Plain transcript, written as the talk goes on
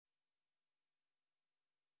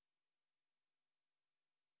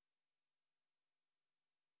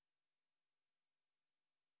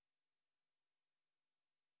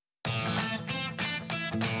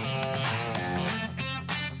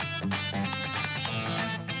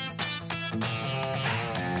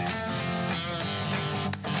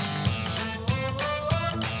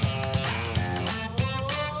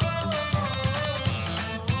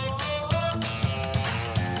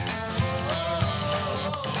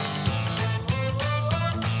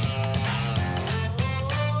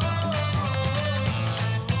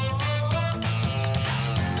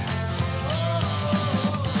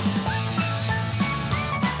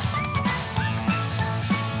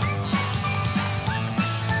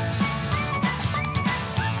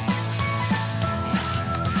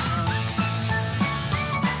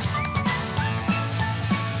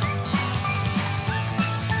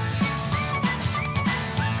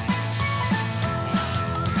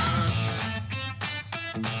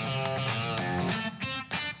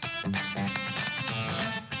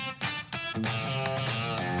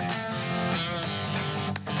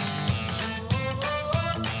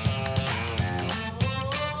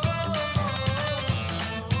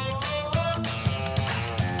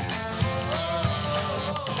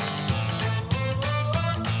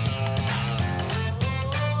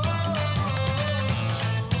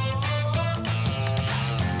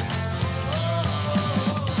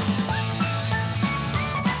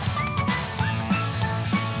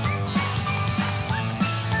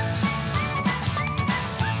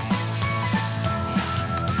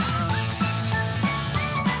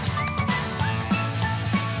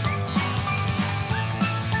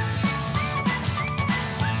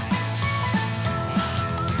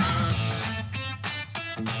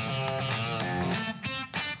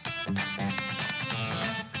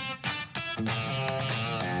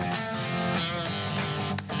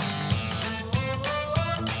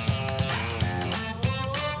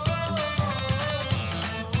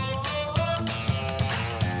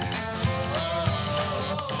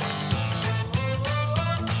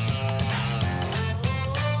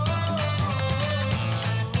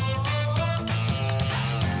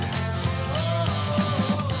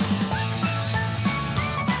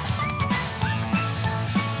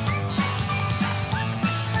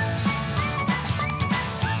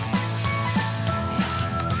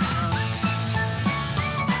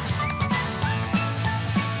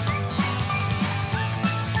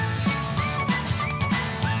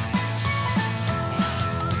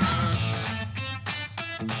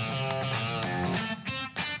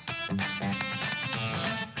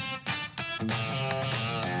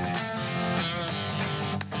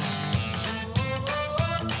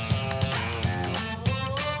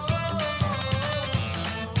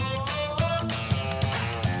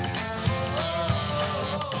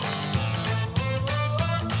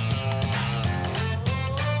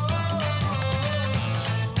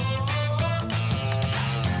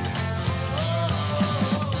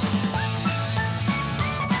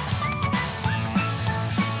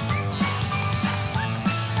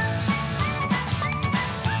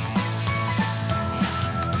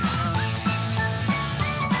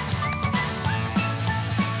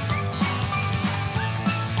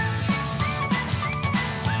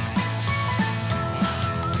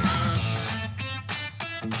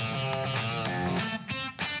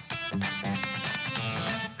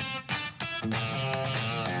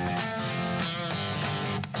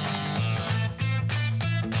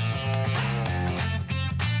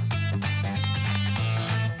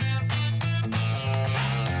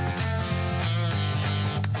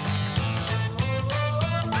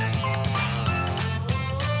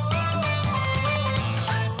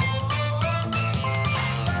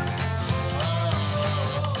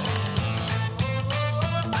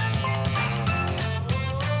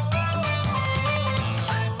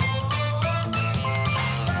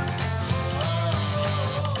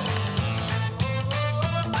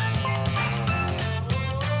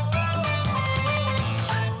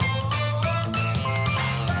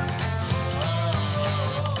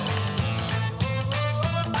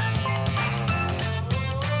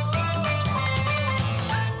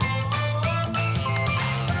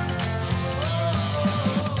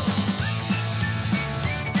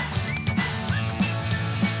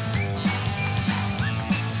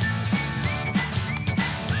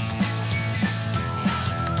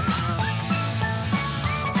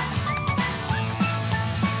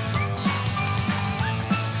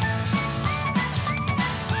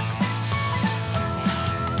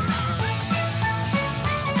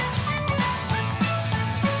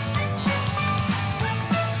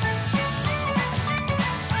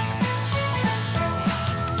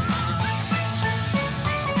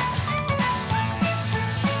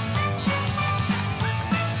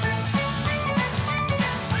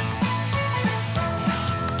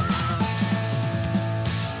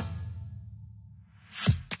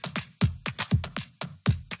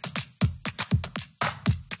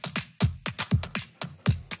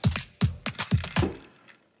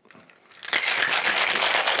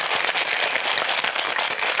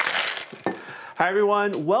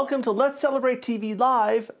everyone, welcome to Let's Celebrate TV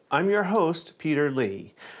Live. I'm your host, Peter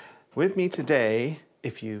Lee. With me today,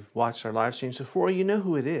 if you've watched our live streams before, you know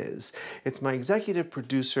who it is. It's my executive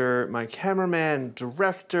producer, my cameraman,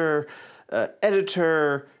 director,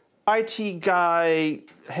 editor, IT guy,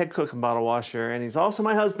 head cook and bottle washer, and he's also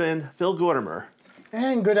my husband, Phil Gordimer.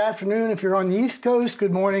 And good afternoon if you're on the East Coast,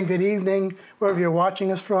 good morning, good evening, wherever you're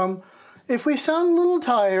watching us from. If we sound a little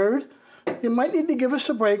tired, you might need to give us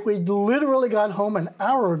a break. We literally got home an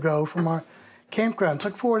hour ago from our campground. It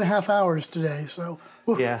took 4.5 hours today, so.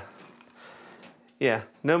 Whew. Yeah,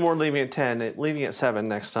 no more leaving at 10, leaving at 7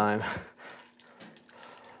 next time.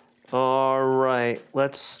 All right,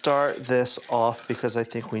 let's start this off because I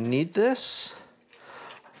think we need this.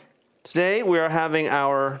 Today we are having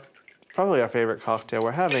probably our favorite cocktail.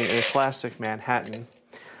 We're having a classic Manhattan.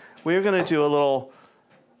 We're gonna do a little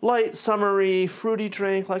light, summery, fruity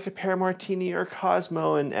drink like a pear martini or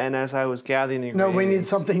Cosmo, and as I was gathering the ingredients... No, we need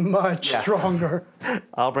something much stronger.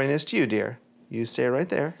 I'll bring this to you, dear. You stay right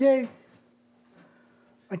there. Yay.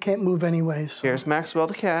 I can't move anyway, so... Here's Maxwell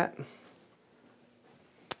the cat. Here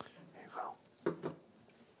you go.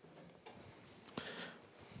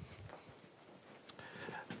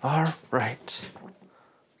 All right.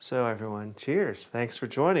 So everyone, cheers. Thanks for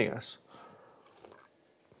joining us.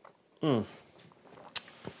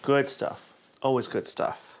 Good stuff. Always good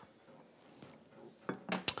stuff.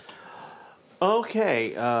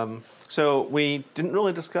 Okay, so we didn't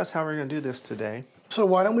really discuss how we're going to do this today. So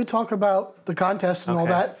why don't we talk about the contest and all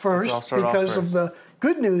that first, because of the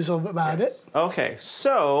good news about it. Okay,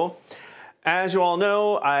 so as you all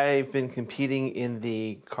know, I've been competing in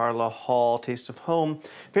the Carla Hall Taste of Home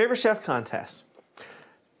Favorite Chef Contest.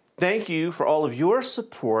 Thank you for all of your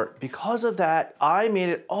support. Because of that, I made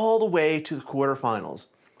it all the way to the quarterfinals.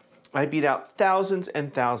 I beat out thousands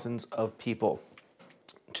and thousands of people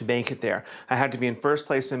to make it there. I had to be in first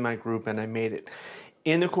place in my group, and I made it.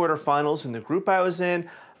 In the quarterfinals, in the group I was in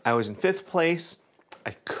 5th place.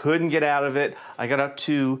 I couldn't get out of it. I got up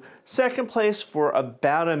to 2nd place for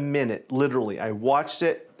about a minute, literally. I watched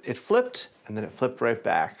it, it flipped, and then it flipped right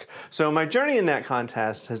back. So my journey in that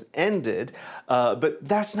contest has ended, but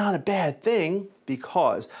that's not a bad thing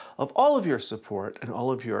because of all of your support and all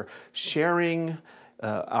of your sharing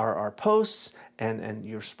our posts and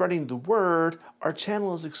you're spreading the word. Our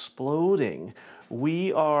channel is exploding.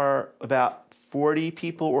 We are about 40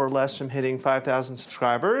 people or less from hitting 5,000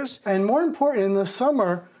 subscribers. And more important, in the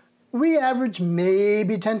summer, we average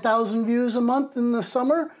maybe 10,000 views a month in the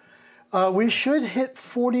summer. We should hit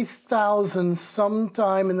 40,000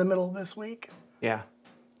 sometime in the middle of this week. Yeah.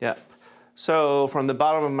 So from the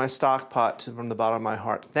bottom of my stock pot to from the bottom of my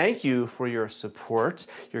heart, thank you for your support,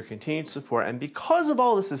 your continued support. And because of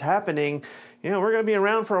all this is happening, you know, we're going to be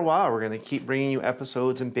around for a while. We're going to keep bringing you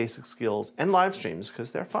episodes and basic skills and live streams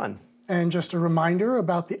because they're fun. And just a reminder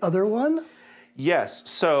about the other one. Yes,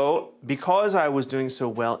 so because I was doing so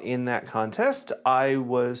well in that contest, I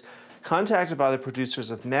was contacted by the producers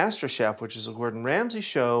of MasterChef, which is a Gordon Ramsay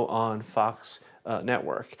show on Fox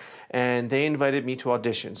Network, and they invited me to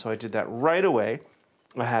audition. So I did that right away.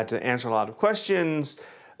 I had to answer a lot of questions,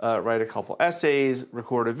 write a couple essays,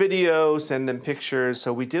 record a video, send them pictures.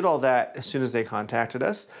 So we did all that as soon as they contacted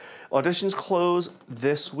us. Auditions close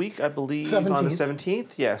this week, I believe, 17th. On the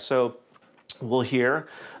 17th. Yeah, so we'll hear.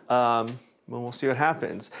 We'll see what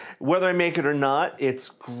happens. Whether I make it or not, it's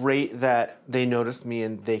great that they noticed me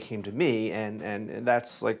and they came to me, and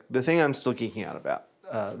that's like the thing I'm still geeking out about.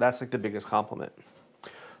 That's like the biggest compliment.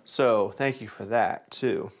 So thank you for that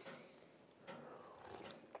too.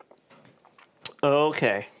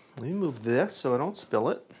 Okay, let me move this so I don't spill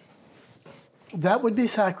it. That would be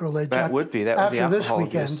sacrilege. That would be after this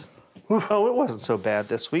weekend. Oh, it wasn't so bad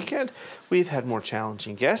this weekend. We've had more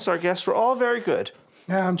challenging guests. Our guests were all very good.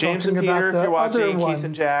 Yeah, I'm James talking and Peter, about the if you're watching, other one. Keith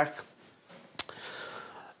and Jack.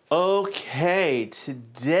 Okay,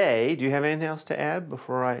 today, do you have anything else to add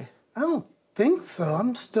before I don't think so.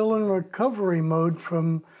 I'm still in recovery mode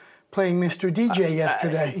from playing Mr. DJ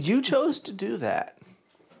yesterday. You chose to do that.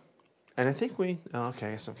 And I think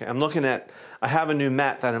okay. I'm looking at, I have a new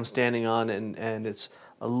mat that I'm standing on, and it's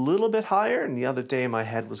a little bit higher, and the other day my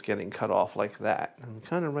head was getting cut off like that. I'm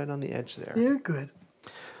kind of right on the edge there. You're good.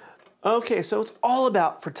 Okay, so it's all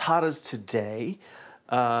about frittatas today.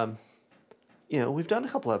 You know, we've done a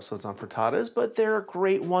couple episodes on frittatas, but they're a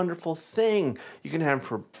great, wonderful thing. You can have them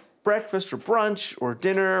for breakfast or brunch or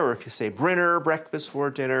dinner, or if you say brinner, breakfast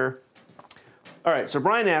or dinner. All right, so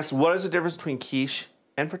Brian asked, what is the difference between quiche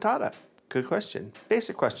and frittata? Good question.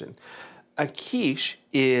 Basic question. A quiche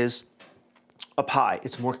is a pie.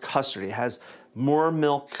 It's more custardy. It has more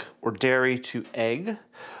milk or dairy to egg,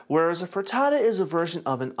 Whereas a frittata is a version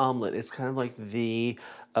of an omelet. It's kind of like the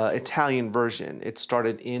Italian version. It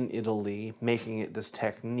started in Italy, making it this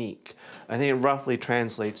technique. I think it roughly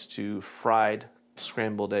translates to fried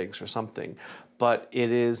scrambled eggs or something, but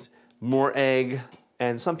it is more egg,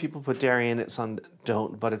 and some people put dairy in it, some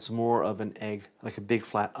don't, but it's more of an egg, like a big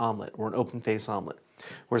flat omelet or an open face omelet.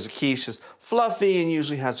 Whereas a quiche is fluffy and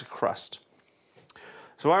usually has a crust.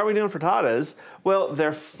 So why are we doing frittatas? Well,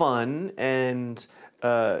 they're fun, and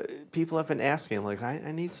people have been asking, like,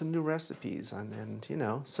 I need some new recipes, and you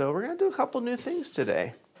know, so we're gonna do a couple new things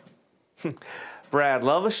today. Brad,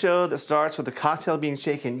 love a show that starts with the cocktail being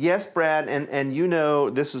shaken. Yes, Brad, and you know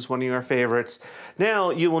this is one of your favorites. Now,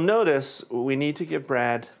 you will notice we need to give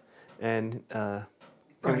Brad and I'm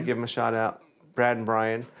gonna give him a shout out, Brad and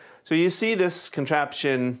Brian. So you see this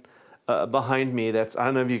contraption behind me that's, I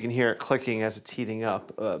don't know if you can hear it clicking as it's heating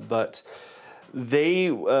up, but they,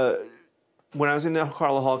 when I was in the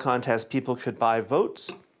Carla Hall contest, people could buy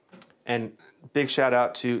votes, and big shout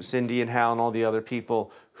out to Cindy and Hal and all the other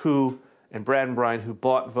people who, and Brad and Brian, who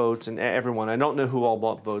bought votes, and everyone. I don't know who all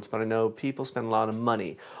bought votes, but I know people spent a lot of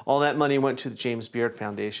money. All that money went to the James Beard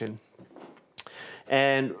Foundation.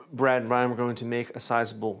 And Brad and Brian were going to make a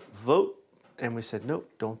sizable vote, and we said, nope,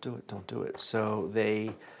 don't do it, don't do it. So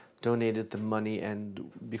they donated the money, and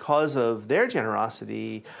because of their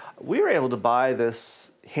generosity, we were able to buy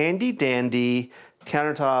this handy dandy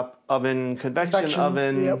countertop oven, convection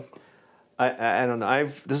oven. Yep. I don't know.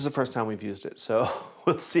 This is the first time we've used it, so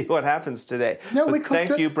we'll see what happens today. No, but we cooked it.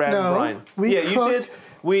 Thank you, Brad and Brian. You did.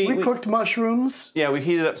 We cooked mushrooms. Yeah, we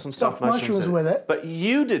heated up some stuffed mushrooms with it. But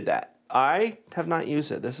you did that. I have not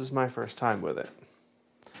used it. This is my first time with it.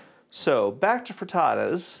 So back to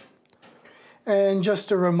frittatas. And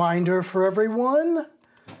just a reminder for everyone,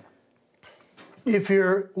 if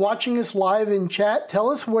you're watching us live in chat, tell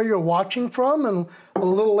us where you're watching from, and a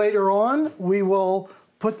little later on, we will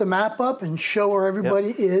put the map up and show where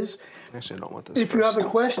everybody is. Actually, I don't want this If first. you have a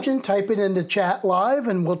question, type it into chat live,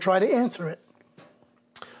 and we'll try to answer it.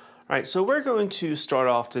 All right, so we're going to start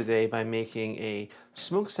off today by making a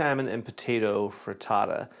smoked salmon and potato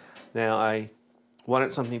frittata. Now, I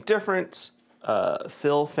wanted something different.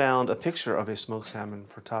 Phil found a picture of a smoked salmon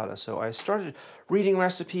frittata, so I started reading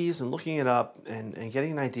recipes and looking it up and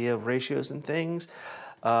getting an idea of ratios and things.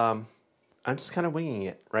 I'm just kind of winging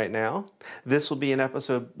it right now. This will be an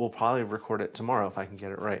episode, we'll probably record it tomorrow if I can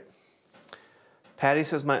get it right. Patty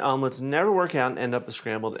says my omelets never work out and end up as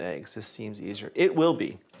scrambled eggs. This seems easier. It will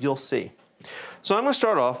be, you'll see. So I'm gonna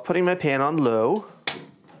start off putting my pan on low,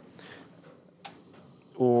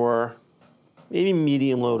 or maybe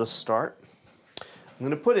medium low to start. I'm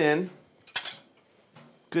gonna put in a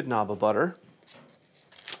good knob of butter.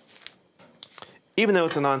 Even though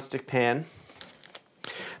it's a nonstick pan.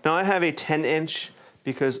 Now I have a 10-inch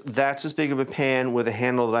because that's as big of a pan with a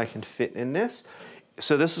handle that I can fit in this.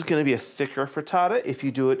 So this is gonna be a thicker frittata. If you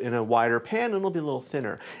do it in a wider pan, it'll be a little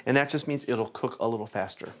thinner. And that just means it'll cook a little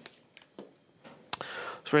faster.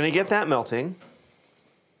 So we're gonna get that melting.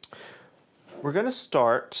 We're gonna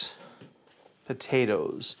start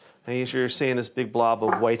potatoes. Now you're seeing this big blob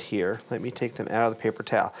of white here. Let me take them out of the paper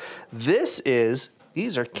towel. These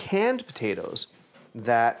are canned potatoes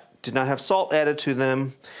that did not have salt added to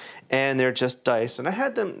them, and they're just diced. And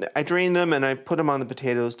I drained them and I put them on the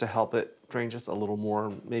potatoes to help it drain just a little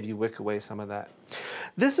more, maybe wick away some of that.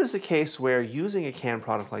 This is a case where using a canned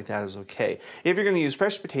product like that is okay. If you're gonna use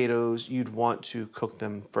fresh potatoes, you'd want to cook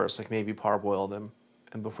them first, like maybe parboil them,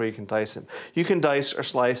 and before you can dice them. You can dice or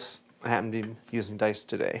slice. I happen to be using dice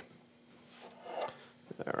today.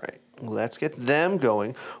 All right, let's get them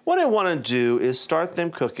going. What I wanna do is start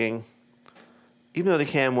them cooking. Even though the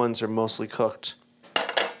canned ones are mostly cooked,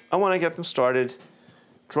 I want to get them started,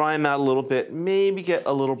 dry them out a little bit, maybe get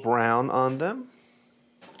a little brown on them.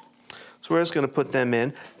 So we're just going to put them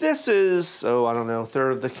in. This is, oh, I don't know, a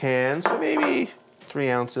third of the can, so maybe 3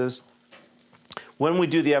 ounces. When we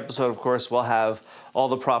do the episode, of course, we'll have all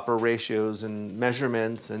the proper ratios and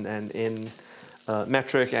measurements and in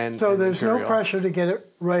metric and So there's imperial. no pressure to get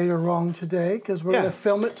it right or wrong today, because we're going to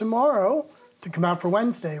film it tomorrow to come out for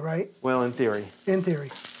Wednesday, right? Well, in theory. In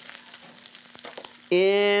theory.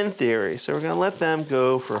 In theory. So we're going to let them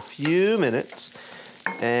go for a few minutes,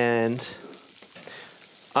 and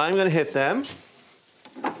I'm going to hit them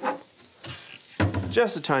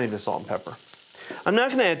just a tiny bit of salt and pepper. I'm not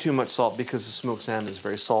going to add too much salt because the smoked salmon is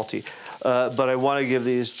very salty, but I want to give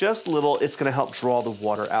these just a little. It's going to help draw the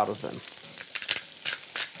water out of them.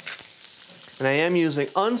 And I am using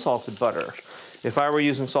unsalted butter. If I were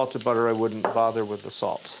using salted butter, I wouldn't bother with the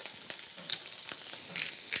salt.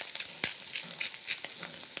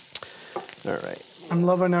 All right, I'm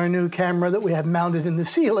loving our new camera that we have mounted in the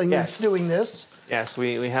ceiling that's doing this. Yes,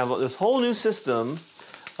 we have this whole new system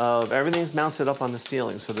of everything's mounted up on the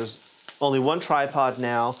ceiling. So there's only one tripod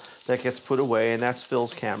now that gets put away, and that's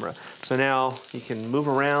Phil's camera. So now you can move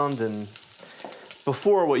around, and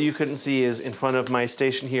before what you couldn't see is in front of my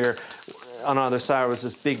station here on the other side was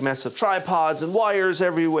this big mess of tripods and wires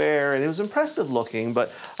everywhere, and it was impressive looking,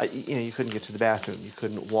 but you know, you couldn't get to the bathroom. You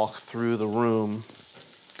couldn't walk through the room.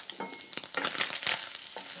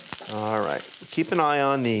 All right, keep an eye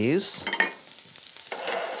on these.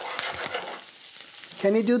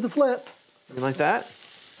 Can you do the flip? You like that?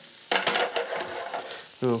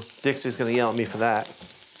 Ooh, Dixie's gonna yell at me for that.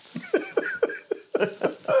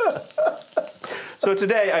 So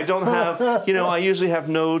today I don't have, you know, I usually have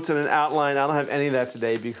notes and an outline. I don't have any of that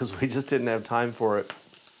today because we just didn't have time for it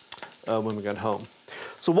when we got home.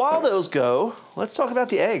 So while those go, let's talk about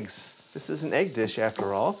the eggs. This is an egg dish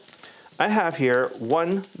after all. I have here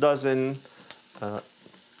 1 dozen, I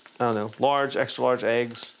don't know, large, extra large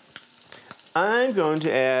eggs. I'm going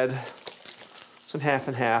to add some half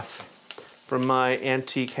and half from my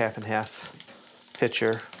antique half and half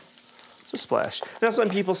pitcher. It's a splash. Now some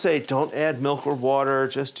people say don't add milk or water,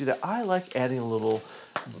 just do that. I like adding a little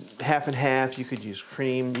half and half. You could use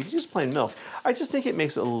cream, you could use plain milk. I just think it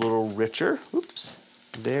makes it a little richer. Oops,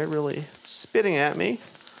 they're really spitting at me.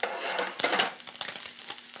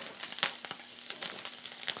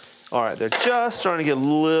 All right, they're just starting to get a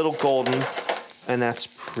little golden, and that's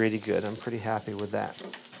pretty good. I'm pretty happy with that.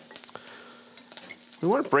 We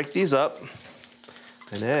want to break these up,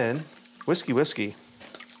 and then whiskey.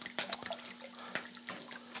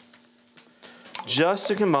 Just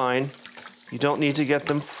to combine, you don't need to get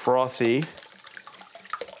them frothy.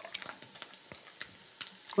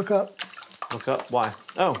 Look up. Look up, why?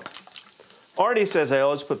 Oh, Artie says I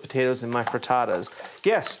always put potatoes in my frittatas.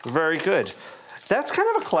 Yes, very good. That's kind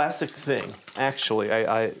of a classic thing, actually,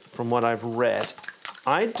 I from what I've read.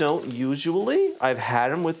 I don't usually. I've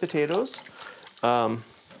had them with potatoes. But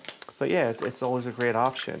yeah, it's always a great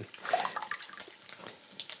option.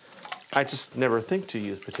 I just never think to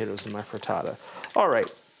use potatoes in my frittata. All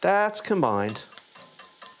right, that's combined.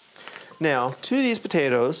 Now, to these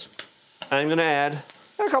potatoes, I'm gonna add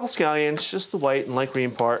a couple scallions, just the white and light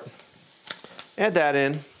green part. Add that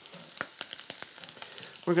in.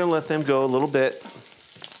 We're gonna let them go a little bit,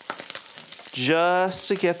 just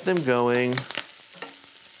to get them going.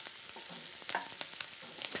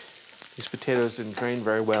 These potatoes didn't drain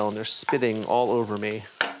very well, and they're spitting all over me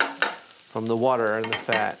from the water and the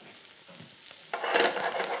fat.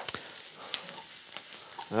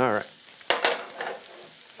 All right.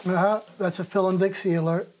 That's a Phil and Dixie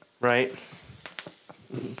alert. Right.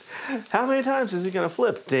 How many times is he gonna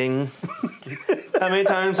flip? Ding. How many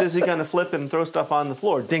times is he gonna flip and throw stuff on the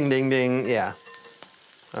floor? Ding, ding, ding. Yeah.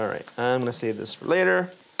 All right, I'm gonna save this for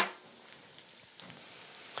later.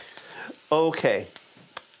 Okay.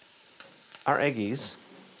 Our eggies.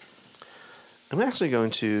 I'm actually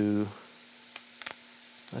going to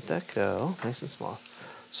let that go, nice and small.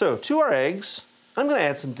 So to our eggs, I'm gonna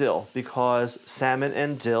add some dill because salmon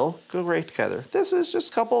and dill go great together. This is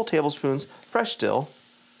just a couple tablespoons fresh dill.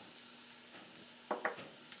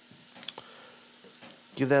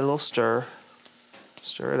 Give that a little stir.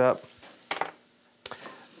 Stir it up.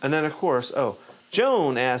 And then of course, oh,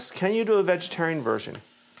 Joan asks, can you do a vegetarian version?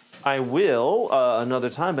 I will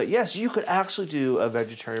another time, but yes, you could actually do a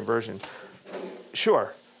vegetarian version.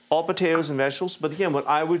 Sure, all potatoes and vegetables, but again, what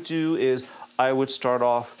I would do is I would start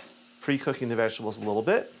off pre-cooking the vegetables a little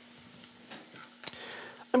bit.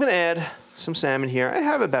 I'm gonna add some salmon here. I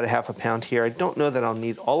have about a half a pound here. I don't know that I'll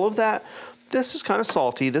need all of that. This is kind of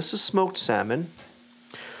salty. This is smoked salmon.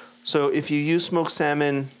 So if you use smoked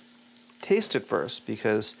salmon, taste it first,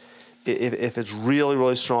 because if it's really,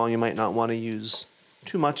 really strong, you might not want to use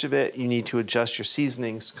too much of it. You need to adjust your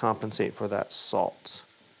seasonings to compensate for that salt.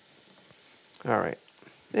 All right,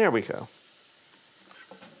 there we go.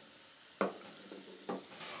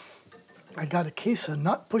 I got a case of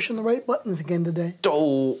not pushing the right buttons again today.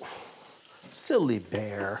 Oh, silly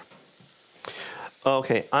bear.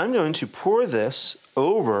 Okay, I'm going to pour this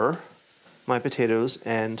over my potatoes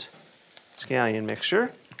and scallion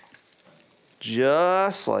mixture.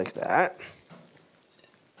 Just like that.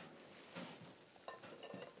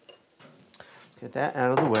 Let's get that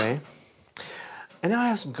out of the way. And now I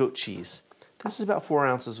have some goat cheese. This is about 4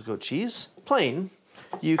 ounces of goat cheese, plain.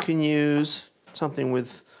 You can use something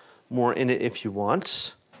with more in it if you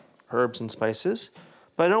want, herbs and spices,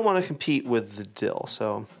 but I don't want to compete with the dill,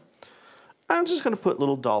 so I'm just going to put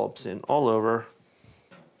little dollops in all over.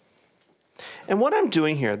 And what I'm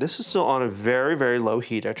doing here, this is still on a very, very low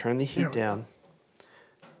heat. I turn the heat down.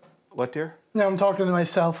 What, dear? No, I'm talking to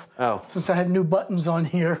myself. Oh. Since I have new buttons on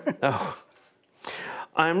here. Oh.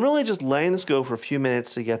 I'm really just letting this go for a few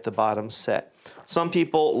minutes to get the bottom set. Some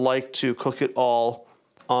people like to cook it all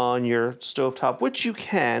on your stovetop, which you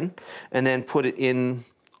can, and then put it in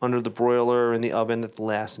under the broiler in the oven at the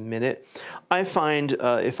last minute. I find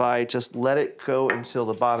if I just let it go until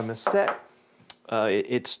the bottom is set,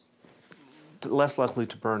 it's less likely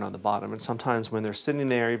to burn on the bottom. And sometimes when they're sitting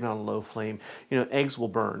there, even on a low flame, you know, eggs will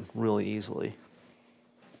burn really easily.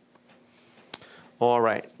 All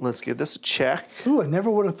right, let's give this a check. Ooh, I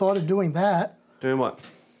never would have thought of doing that. Doing what?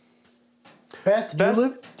 Beth,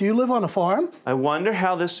 do you live on a farm? I wonder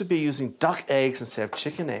how this would be using duck eggs instead of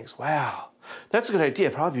chicken eggs. Wow, that's a good idea.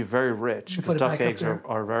 It'd probably be very rich because duck eggs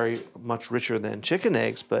are very much richer than chicken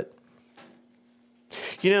eggs. But,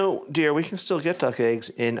 you know, dear, we can still get duck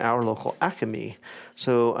eggs in our local Acme.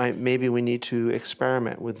 So maybe we need to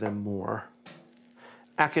experiment with them more.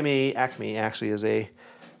 Acme actually is a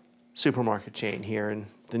supermarket chain here in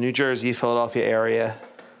the New Jersey, Philadelphia area.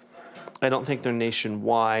 I don't think they're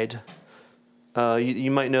nationwide. You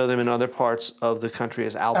might know them in other parts of the country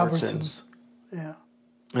as Albertsons. Yeah.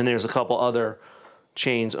 And there's a couple other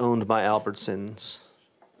chains owned by Albertsons.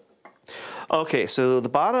 Okay, so the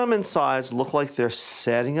bottom and sides look like they're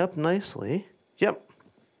setting up nicely. Yep.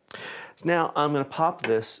 So now I'm going to pop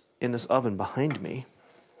this in this oven behind me.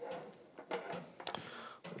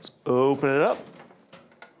 Let's open it up.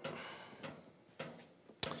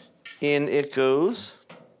 In it goes.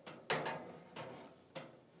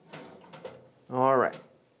 All right.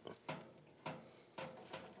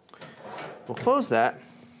 We'll close that.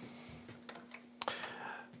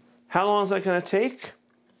 How long is that going to take?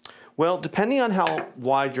 Well, depending on how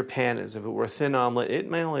wide your pan is, if it were a thin omelet, it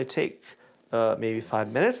may only take maybe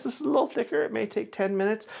 5 minutes. This is a little thicker. It may take 10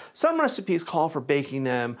 minutes. Some recipes call for baking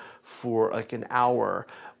them for like an hour.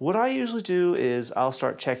 What I usually do is I'll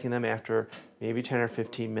start checking them after maybe 10 or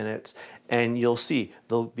 15 minutes, and you'll see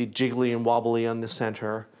they'll be jiggly and wobbly on the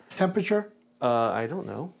center. Temperature? I don't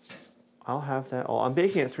know. I'll have that all. I'm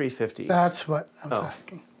baking at 350. That's what I was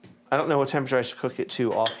asking. I don't know what temperature I should cook it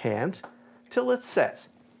to offhand till it's set.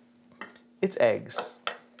 It's eggs.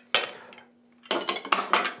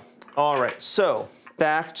 All right, so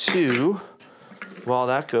back to, while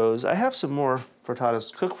that goes, I have some more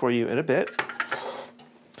frittatas to cook for you in a bit.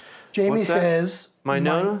 Jamie says, my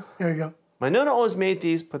Nona. Here you go. My Nona always made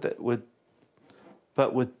these, but with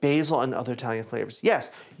basil and other Italian flavors. Yes,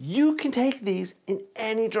 you can take these in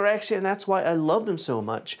any direction. That's why I love them so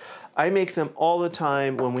much. I make them all the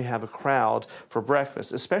time when we have a crowd for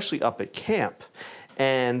breakfast, especially up at camp.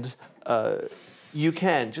 And you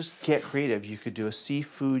can just get creative. You could do a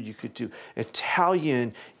seafood, you could do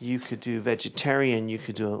Italian, you could do vegetarian, you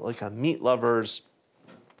could do like a meat lovers,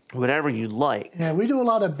 whatever you like. Yeah, we do a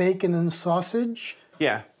lot of bacon and sausage.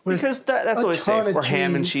 Yeah, because that's always safe. Or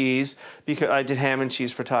ham and cheese. Because I did ham and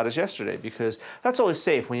cheese frittatas yesterday because that's always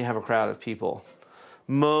safe when you have a crowd of people.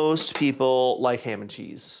 Most people like ham and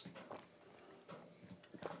cheese.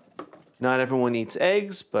 Not everyone eats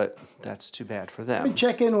eggs, but that's too bad for them. Let me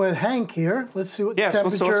check in with Hank here. Let's see what the temperature...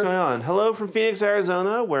 Yes, what's going on? Hello from Phoenix,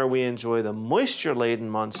 Arizona, where we enjoy the moisture-laden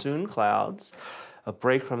monsoon clouds, a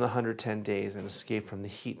break from the 110 days, and escape from the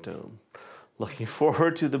heat dome. Looking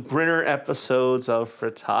forward to the Brinner episodes of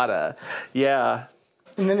Frittata. Yeah.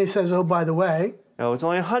 And then he says, oh, by the way... Oh, it's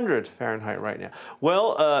only 100 Fahrenheit right now.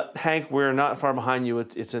 Well, Hank, we're not far behind you.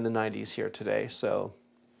 It's in the 90s here today, so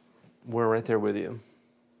we're right there with you.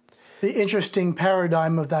 The interesting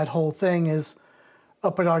paradigm of that whole thing is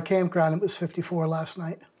up at our campground, it was 54 last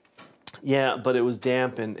night. Yeah, but it was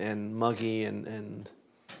damp and muggy and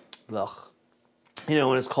ugh. You know,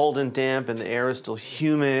 when it's cold and damp and the air is still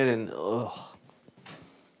humid and ugh.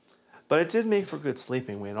 But it did make for good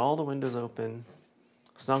sleeping. We had all the windows open,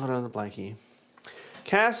 snuggled under the blankie.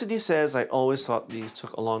 Cassidy says, I always thought these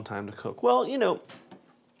took a long time to cook. Well, you know,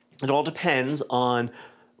 it all depends on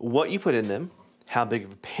what you put in them, how big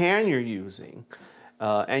of a pan you're using,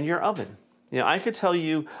 and your oven. You know, I could tell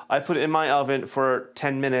you I put it in my oven for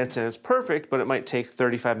 10 minutes and it's perfect, but it might take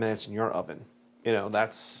 35 minutes in your oven. You know,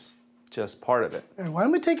 that's just part of it. Why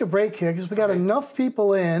don't we take a break here because we got enough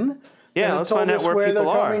people in. Yeah, let's find out where people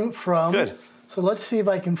are. Coming from. Good. So let's see if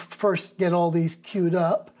I can first get all these queued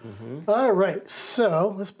up. All right,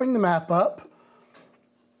 so let's bring the map up.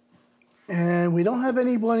 And we don't have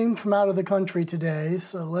anyone from out of the country today,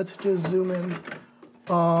 so let's just zoom in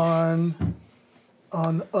on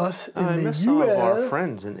us in the U.S. I miss some of our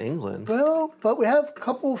friends in England. Well, but we have a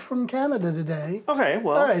couple from Canada today. Okay,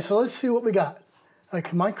 well. All right, so let's see what we got.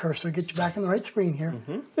 Like my cursor, get you back on the right screen here.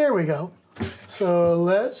 There we go. So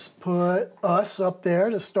let's put us up there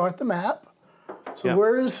to start the map. So Yep.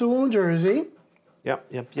 we're in Sewell, New Jersey.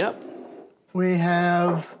 Yep. We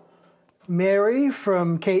have Mary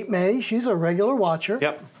from Cape May. She's a regular watcher.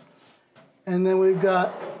 Yep. And then we've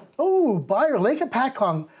got, Byron, Lake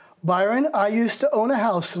Apacong. Byron, I used to own a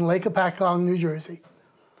house in Lake Apacong, New Jersey,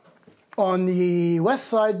 on the west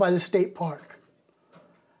side by the state park.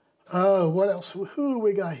 Oh, what else? Who do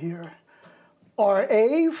we got here?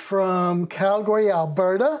 R.A. from Calgary,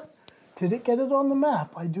 Alberta. Did it get it on the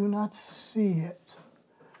map? I do not see it.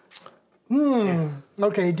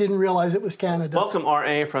 Okay, didn't realize it was Canada. Welcome,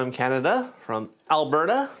 R.A. from Canada, from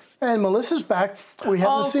Alberta. And Melissa's back. We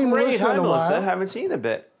haven't seen great. Melissa Hi, in a Melissa. while. Haven't seen a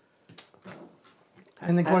bit.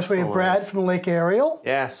 And of course we have Excellent. Brad from Lake Ariel.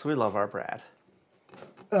 Yes, we love our Brad.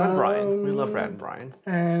 And Brian. We love Brad and Brian.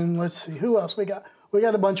 And let's see, who else we got? We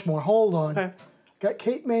got a bunch more. Hold on. Okay. Got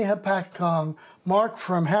Cape May, Apacong. Mark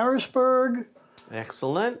from Harrisburg.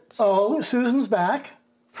 Excellent. Oh, Susan's back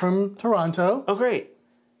from Toronto. Oh, great.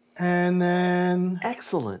 And then,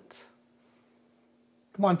 Excellent.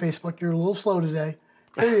 come on, Facebook, you're a little slow today.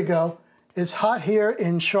 There you go. It's hot here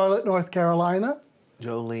in Charlotte, North Carolina.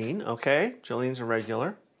 Jolene. Okay. Jolene's a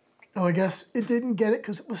regular. Oh, I guess it didn't get it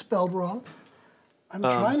because it was spelled wrong. I'm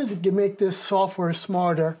trying to make this software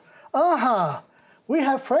smarter. We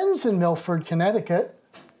have friends in Milford, Connecticut.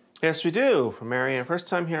 Yes, we do. From Marianne. First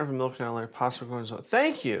time here from Milk Carolina. Possible going to.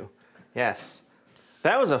 Thank you. Yes.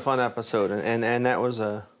 That was a fun episode. And that was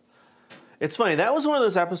a... It's funny. That was one of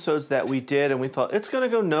those episodes that we did and we thought, it's going to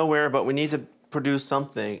go nowhere, but we need to produce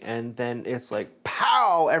something. And then it's like,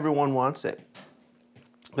 pow! Everyone wants it.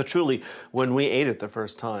 But truly, when we ate it the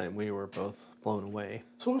first time, we were both blown away.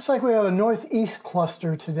 So it looks like we have a northeast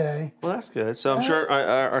cluster today. Well, that's good. So I'm sure,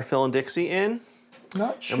 are Phil and Dixie in?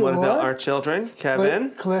 Not sure. And what about our children?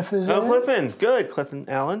 Kevin? Cliff is Oh, in. Cliff in. Good. Cliff and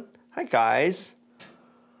Alan. Hi, guys.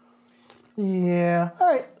 Yeah. All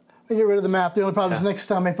right. I get rid of the map. The only problem is next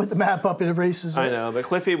time I put the map up, it erases it. I know, but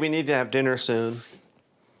Cliffy, we need to have dinner soon.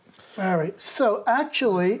 All right. So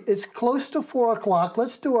actually, it's close to 4 o'clock.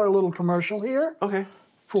 Let's do our little commercial here. Okay.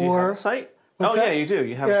 Do you have a site? What's Oh, that? yeah, you do.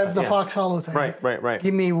 You have a Yeah, site. the Fox Hollow thing. Right.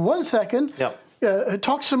 Give me 1 second. Yep.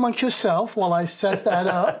 Talk amongst yourself while I set that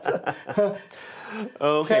up.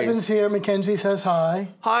 Okay. Kevin's here. Mackenzie says hi.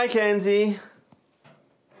 Hi, Kenzie.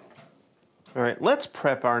 All right, let's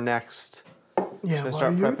prep our next. Yeah. Let's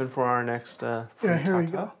start prepping for our next. Yeah, here we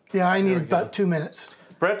frittata. go. Yeah, I need about 2 minutes.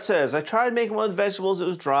 Brett says, I tried making one with vegetables. It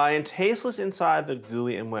was dry and tasteless inside, but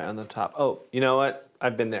gooey and wet on the top. Oh, you know what?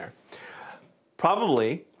 I've been there.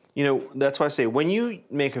 Probably, that's why I say when you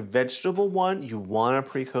make a vegetable one, you want to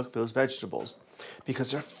pre-cook those vegetables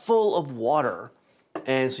because they're full of water.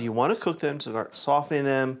 And so you want to cook them, start softening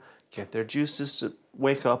them, get their juices to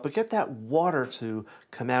wake up, but get that water to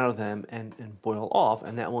come out of them and boil off,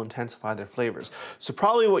 and that will intensify their flavors. So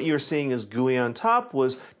probably what you're seeing is gooey on top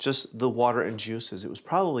was just the water and juices. It was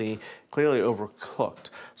probably clearly overcooked.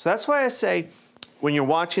 So that's why I say when you're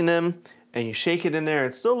watching them and you shake it in there,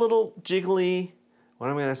 it's still a little jiggly. What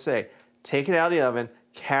am I going to say? Take it out of the oven.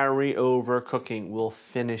 Carry over cooking will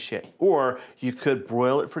finish it. Or you could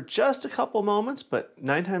broil it for just a couple moments, but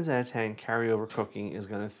 9 times out of 10, carry over cooking is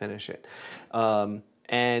going to finish it.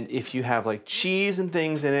 And if you have like cheese and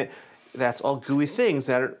things in it, that's all gooey things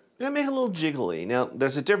that are going to make it a little jiggly. Now,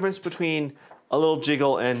 there's a difference between a little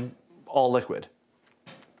jiggle and all liquid.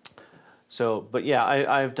 So, but yeah,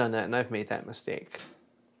 I've done that and I've made that mistake.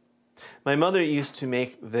 My mother used to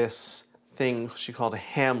make this thing she called a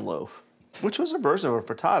ham loaf, which was a version of a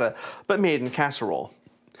frittata, but made in casserole.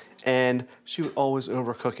 And she would always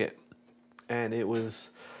overcook it. And it was,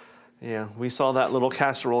 we saw that little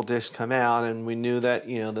casserole dish come out and we knew that,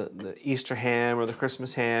 the Easter ham or the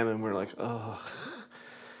Christmas ham, and we're like, oh,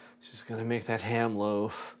 she's gonna make that ham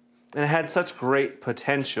loaf. And it had such great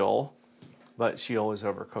potential, but she always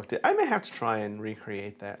overcooked it. I may have to try and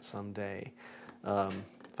recreate that someday.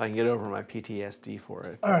 If I can get over my PTSD for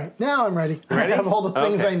it. All right, now I'm ready. Ready? I have all the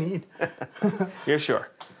things I need. You're sure?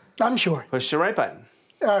 I'm sure. Push the right button.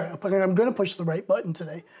 All right, I'm going to push the right button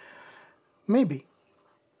today. Maybe.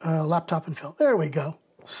 Laptop and Phil. There we go.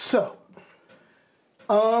 So,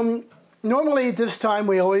 normally at this time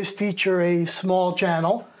we always feature a small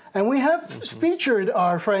channel, and we have featured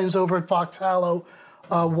our friends over at Fox Hollow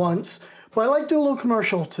once, but I'd like to do a little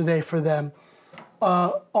commercial today for them.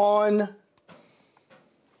 On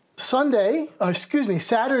Saturday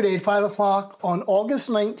at 5 o'clock on August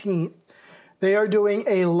 19th, they are doing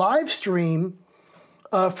a live stream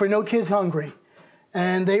for No Kids Hungry.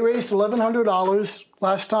 And they raised $1,100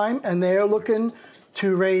 last time, and they are looking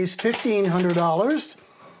to raise $1,500.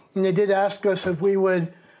 And they did ask us if we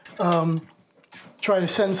would try to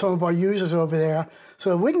send some of our users over there.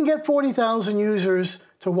 So if we can get 40,000 users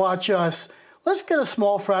to watch us, let's get a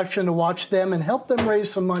small fraction to watch them and help them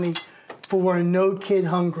raise some money for No Kid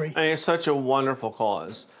Hungry. And it's such a wonderful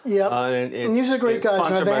cause. Yep. And these are great guys.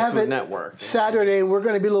 Sponsored Now, they by have Food it Network. Saturday. We're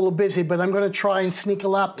going to be a little busy, but I'm going to try and sneak a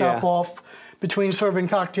laptop off between serving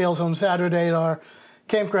cocktails on Saturday at our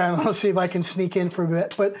campground. I'll see if I can sneak in for a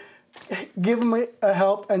bit. But give them a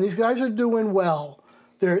help. And these guys are doing well.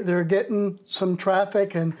 They're getting some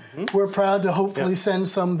traffic, and we're proud to hopefully send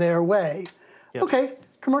some their way. Yep. Okay,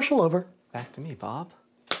 commercial over. Back to me, Bob.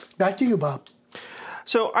 Back to you, Bob.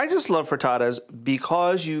 So I just love frittatas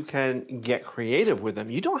because you can get creative with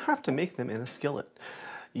them. You don't have to make them in a skillet.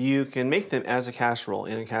 You can make them as a casserole,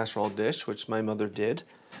 in a casserole dish, which my mother did.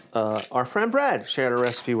 Our friend Brad shared a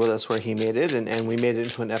recipe with us where he made it, and we made it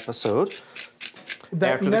into an episode.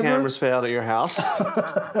 After the cameras failed at your house.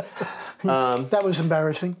 That was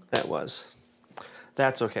embarrassing. That was.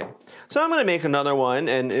 That's okay. So I'm going to make another one,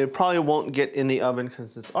 and it probably won't get in the oven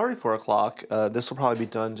because it's already 4 o'clock. This will probably be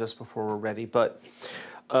done just before we're ready, but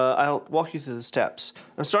I'll walk you through the steps.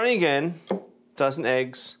 I'm starting again, dozen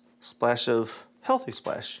eggs, healthy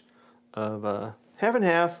splash of half and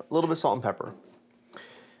half, a little bit of salt and pepper.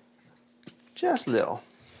 Just a little.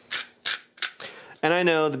 And I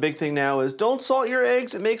know the big thing now is don't salt your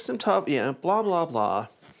eggs, it makes them tough. Yeah, blah, blah, blah.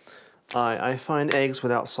 I find eggs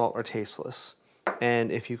without salt are tasteless.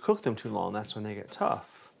 And if you cook them too long, that's when they get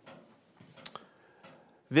tough.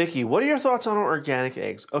 Vicky, what are your thoughts on organic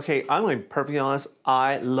eggs? Okay, I'm going to be perfectly honest,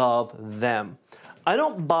 I love them. I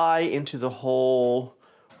don't buy into the whole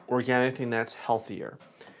organic thing that's healthier.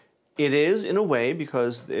 It is in a way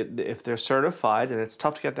because if they're certified, and it's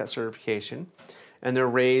tough to get that certification, and they're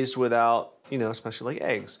raised without, you know, especially like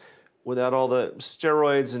eggs, without all the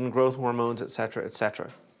steroids and growth hormones, etc., etc.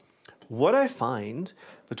 What I find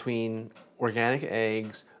between organic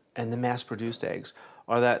eggs and the mass-produced eggs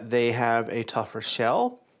are that they have a tougher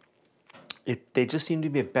shell. They just seem to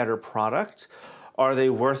be a better product. Are they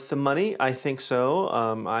worth the money? I think so.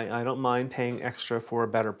 I don't mind paying extra for a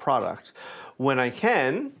better product. When I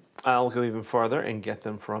can, I'll go even farther and get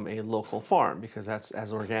them from a local farm because that's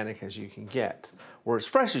as organic as you can get, or as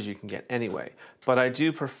fresh as you can get anyway. But I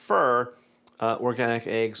do prefer organic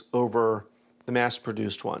eggs over the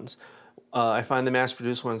mass-produced ones. I find the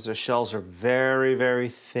mass-produced ones, their shells are very, very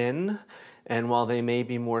thin, and while they may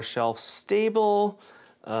be more shelf-stable,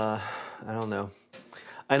 I don't know.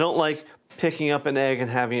 I don't like picking up an egg and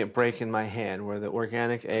having it break in my hand, where the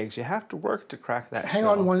organic eggs, you have to work to crack that shell. Hang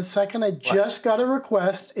on 1 second. I just got a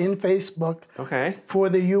request in Facebook for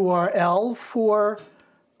the URL for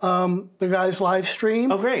the guy's live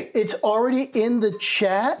stream. Oh, great. It's already in the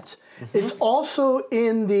chat. It's also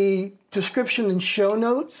in the description and show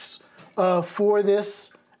notes for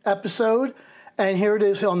this episode. And here it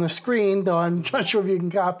is on the screen, though I'm not sure if you can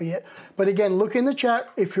copy it. But again, look in the chat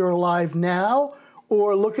if you're live now,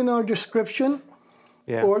 or look in our description,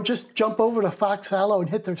 or just jump over to Fox Hallow and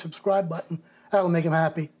hit the subscribe button. That'll make him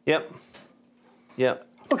happy. Yep. Yep.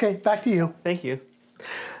 Okay, back to you. Thank you.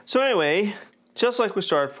 So anyway, just like we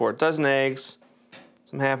started for, a dozen eggs,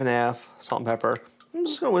 some half and half, salt and pepper. I'm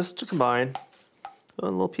just going to whisk to combine. A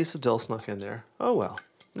little piece of dill snuck in there. Oh well,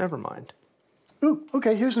 never mind. Ooh,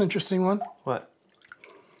 okay, here's an interesting one. What?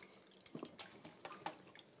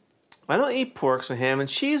 I don't eat pork, so ham and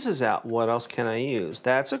cheese is out. What else can I use?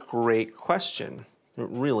 That's a great question. It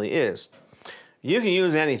really is. You can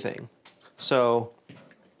use anything. So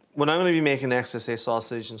what I'm going to be making next is, say,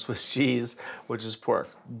 sausage and Swiss cheese, which is pork.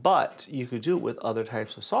 But you could do it with other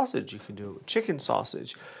types of sausage. You could do it with chicken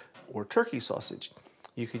sausage or turkey sausage.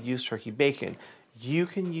 You could use turkey bacon. You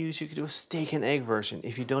could do a steak and egg version.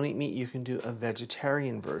 If you don't eat meat, you can do a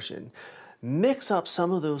vegetarian version. Mix up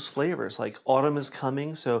some of those flavors, like autumn is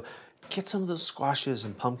coming, so get some of those squashes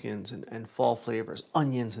and pumpkins and fall flavors,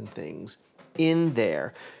 onions and things in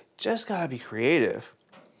there. Just gotta be creative.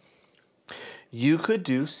 You could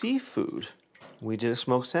do seafood. We did a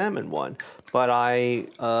smoked salmon one, but I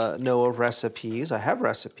know of recipes, I have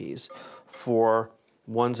recipes for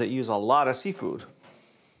ones that use a lot of seafood.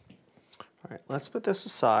 All right, let's put this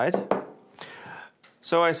aside.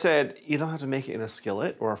 So I said, you don't have to make it in a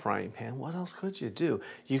skillet or a frying pan. What else could you do?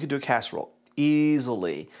 You could do a casserole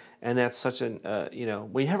easily. And that's such an, you know,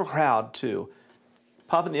 when you have a crowd too,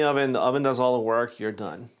 pop in the oven does all the work, you're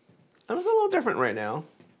done. I'm a little different right now.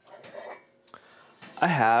 I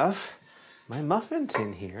have my muffin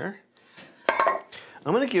tin here.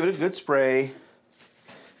 I'm gonna give it a good spray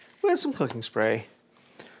with some cooking spray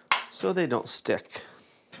so they don't stick.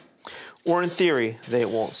 Or in theory, they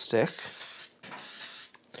won't stick.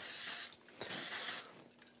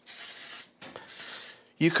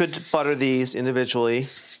 You could butter these individually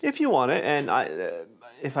if you want it. And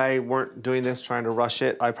if I weren't doing this trying to rush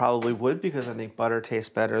it, I probably would, because I think butter tastes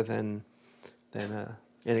better than in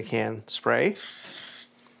a can spray.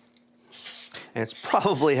 And it's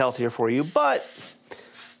probably healthier for you, but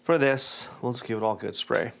for this, we'll just give it all good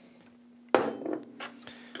spray.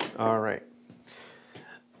 All right.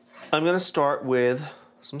 I'm gonna start with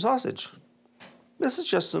some sausage. This is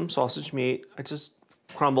just some sausage meat. I just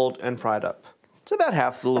crumbled and fried up. It's about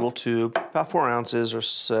half the little tube, about 4 ounces or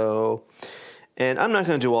so. And I'm not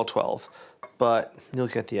gonna do all 12, but you'll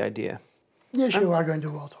get the idea. Yes, you are going to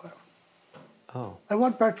do all 12. Oh. I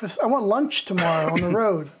want breakfast. I want lunch tomorrow on the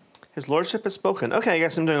road. His lordship has spoken. Okay, I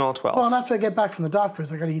guess I'm doing all 12. Well, and after I get back from the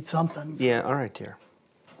doctor's, I got to eat something. So. Yeah, all right, dear.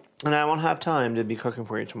 And I won't have time to be cooking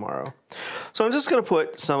for you tomorrow. So I'm just going to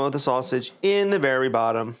put some of the sausage in the very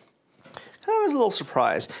bottom, kind of as a little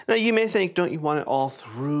surprise. Now, you may think, don't you want it all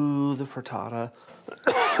through the frittata?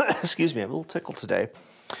 Excuse me, I'm a little tickled today.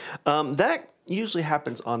 That usually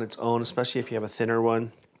happens on its own, especially if you have a thinner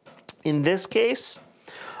one. In this case,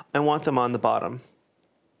 I want them on the bottom.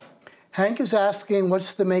 Hank is asking,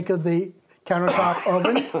 what's the make of the countertop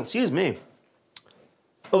oven? Excuse me.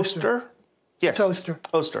 Oster? Yes. It's Oster.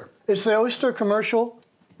 Oster. It's the Oster commercial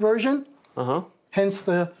version. Uh-huh. Hence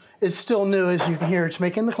it's still new, as you can hear. It's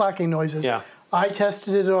making the clacking noises. Yeah. I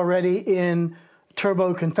tested it already in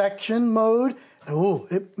turbo convection mode. And ooh,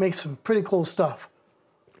 it makes some pretty cool stuff.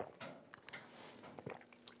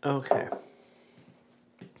 Okay.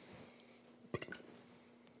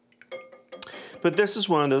 But this is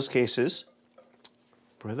one of those cases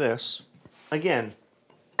for this. Again,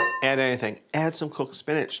 add anything. Add some cooked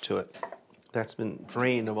spinach to it. That's been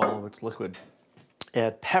drained of all of its liquid.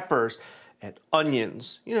 Add peppers, add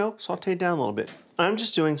onions, you know, saute down a little bit. I'm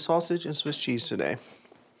just doing sausage and Swiss cheese today.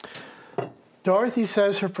 Dorothy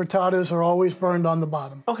says her frittatas are always burned on the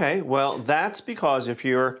bottom. Okay, well, that's because if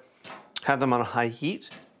you have them on a high heat,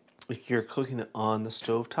 if you're cooking them on the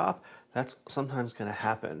stovetop, that's sometimes going to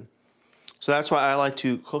happen. So that's why I like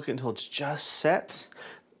to cook it until it's just set.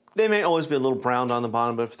 They may always be a little browned on the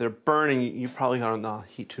bottom, but if they're burning, you probably got to not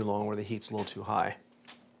heat too long where the heat's a little too high.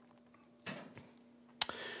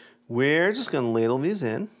 We're just going to ladle these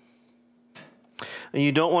in. And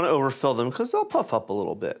you don't want to overfill them because they'll puff up a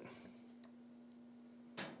little bit.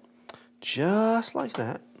 Just like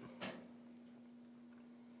that.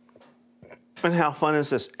 And how fun is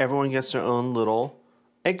this? Everyone gets their own little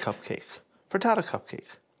egg cupcake, frittata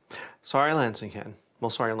cupcake. Sorry, Lance and Ken. Well,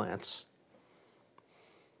 sorry, Lance.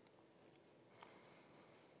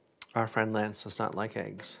 Our friend Lance does not like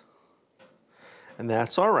eggs. And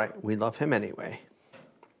that's all right. We love him anyway.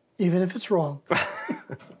 Even if it's wrong.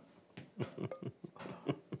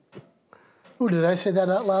 Ooh, did I say that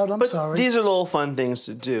out loud? I'm sorry. These are little fun things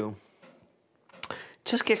to do.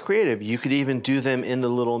 Just get creative. You could even do them in the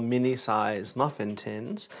little mini-size muffin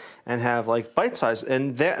tins and have like bite-size.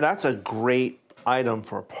 And that's a great item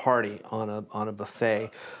for a party on a buffet.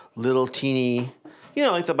 Little teeny, you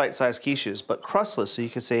know, like the bite-sized quiches, but crustless. So you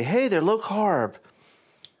could say, hey, they're low carb.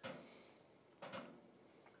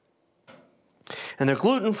 And they're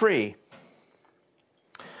gluten-free.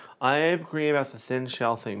 I agree about the thin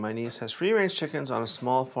shell thing. My niece has free-range chickens on a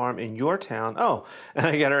small farm in your town. Oh, and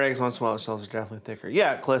I get her eggs once in a while. The shells are definitely thicker.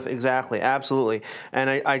 Yeah, Cliff, exactly, absolutely.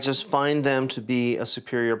 And I just find them to be a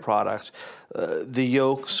superior product. The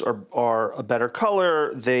yolks are a better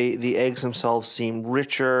color. The eggs themselves seem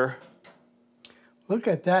richer. Look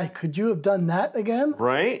at that. Could you have done that again?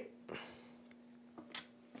 Right?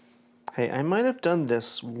 Hey, I might have done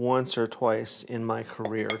this once or twice in my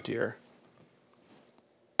career, dear.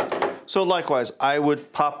 So likewise, I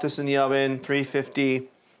would pop this in the oven, 350,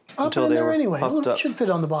 until they were anyway. puffed It up. should fit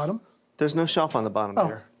on the bottom. There's no shelf on the bottom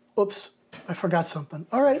here. Oops. I forgot something.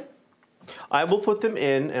 All right. I will put them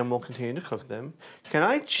in and we'll continue to cook them. Can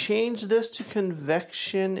I change this to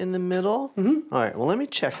convection in the middle? Mm-hmm. All right, well, let me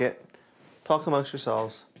check it. Talk amongst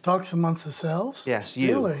yourselves. Talks amongst yourselves? Yes,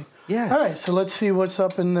 you. Really? Yes. All right, so let's see what's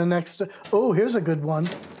up in the next. Oh, here's a good one.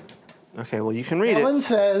 Okay, well, you can read Ellen it.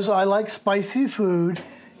 says, I like spicy food.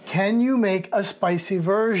 Can you make a spicy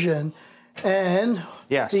version? And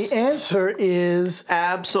Yes. the answer is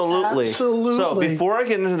Absolutely. Absolutely. So before I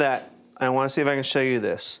get into that, I want to see if I can show you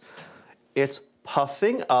this. It's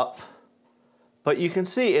puffing up, but you can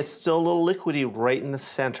see it's still a little liquidy right in the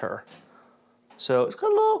center. So it's got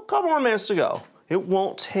a couple more minutes to go. It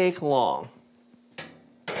won't take long.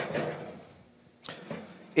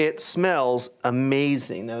 It smells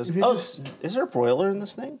amazing. Now, is there a broiler in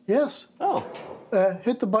this thing? yes. Oh.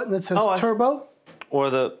 Hit the button that says Oh, turbo. Or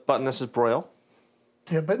the button that says broil.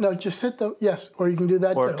 Yeah, but no, just hit the, yes, or you can do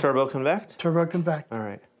that Or too. turbo convect? Turbo convect. All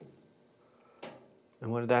right.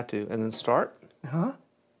 And what did that do? And then start? Huh?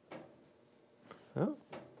 Oh,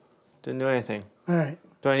 didn't do anything. All right.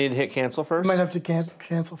 Do I need to hit cancel first? You might have to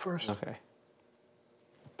cancel first. Okay.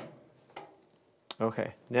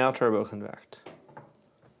 Okay, now turbo convect.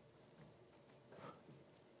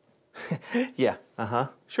 Yeah,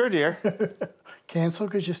 Sure, dear. Cancel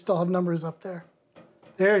because you still have numbers up there.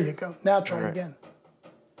 There you go. Now try it again.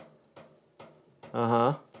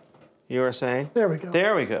 You were saying? There we go.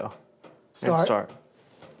 There we go. Start. And start.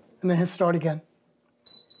 And then hit start again.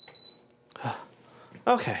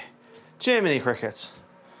 Okay. Jiminy crickets.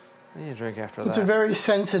 I need a drink after It's that. a very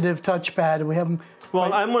sensitive touchpad, and we have them.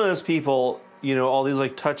 Well, I'm one of those people, you know, all these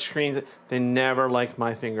like touch screens, they never liked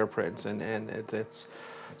my fingerprints, and it's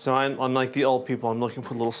so I'm like the old people. I'm looking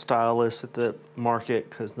for little stylus at the market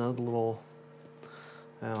because none of the little,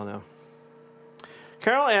 I don't know.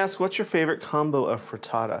 Carol asks, "What's your favorite combo of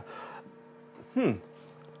frittata?"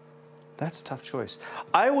 That's a tough choice.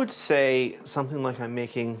 I would say something like I'm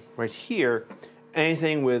making right here,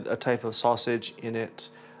 anything with a type of sausage in it.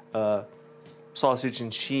 Sausage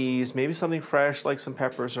and cheese, maybe something fresh like some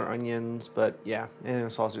peppers or onions, but yeah, anything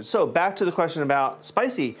with sausage. So back to the question about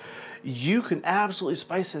spicy. You can absolutely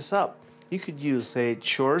spice this up. You could use, say,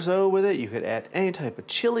 chorizo with it. You could add any type of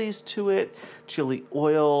chilies to it, chili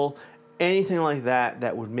oil, anything like that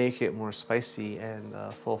that would make it more spicy and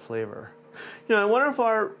full flavor. You know, I wonder if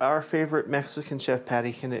our favorite Mexican chef,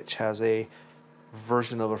 Patty Kinich, has a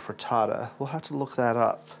version of a frittata. We'll have to look that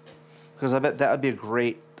up because I bet that would be a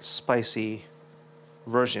great spicy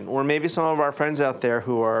version. Or maybe some of our friends out there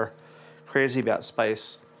who are crazy about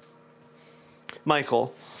spice.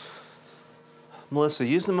 Michael, Melissa,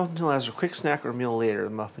 use the muffin tin as a quick snack or meal later. The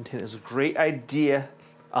muffin tin is a great idea.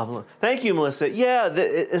 Thank you, Melissa. Yeah,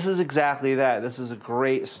 this is exactly that. This is a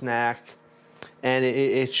great snack, and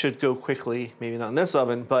it should go quickly. Maybe not in this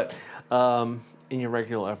oven, but in your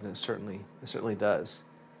regular oven, it certainly does.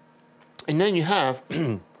 And then you have,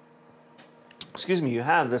 excuse me, you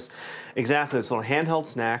have this little handheld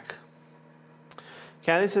snack.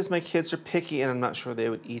 Kathy says my kids are picky and I'm not sure they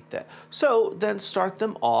would eat that. So then start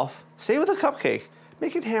them off, say with a cupcake.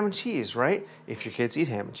 Make it ham and cheese, right? If your kids eat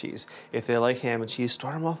ham and cheese. If they like ham and cheese,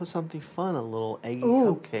 start them off with something fun, a little eggy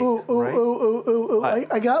cupcake, right? Ooh.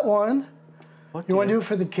 I got one. What You want to do it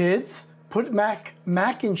for the kids? Put mac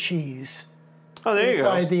and cheese there you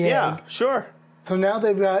go. inside the egg. Yeah, sure. So now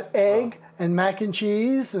they've got egg and mac and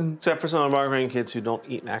cheese. And Except for some of our grandkids who don't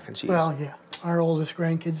eat mac and cheese. well, yeah, our oldest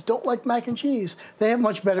grandkids don't like mac and cheese. They have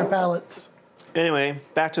much better palates. Anyway,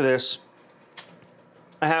 back to this.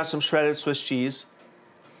 I have some shredded Swiss cheese.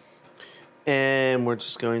 And we're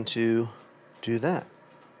just going to do that.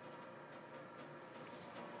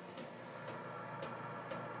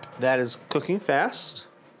 That is cooking fast.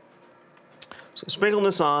 So sprinkle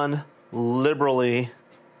this on liberally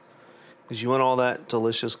because you want all that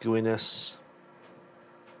delicious gooiness.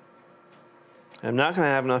 I'm not going to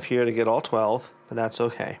have enough here to get all 12, but that's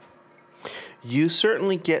okay. You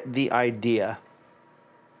certainly get the idea.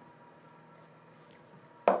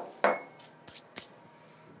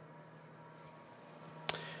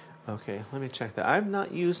 Okay, let me check that. I've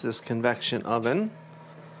not used this convection oven,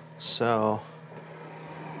 so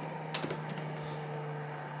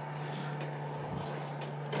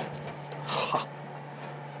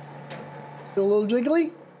Still a little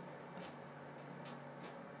jiggly?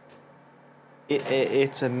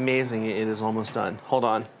 it's amazing. It is almost done. Hold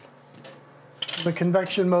on. The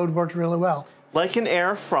convection mode worked really well. Like an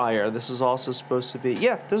air fryer, this is also supposed to be,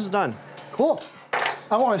 yeah, this is done. Cool.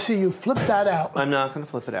 I want to see you flip that out. I'm not going to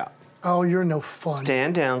flip it out. Oh, you're no fun.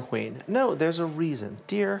 Stand down, Queen. No, there's a reason.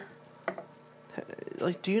 Dear,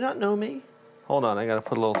 like, do you not know me? Hold on, I got to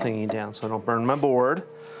put a little thingy down so I don't burn my board.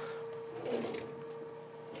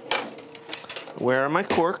 Where are my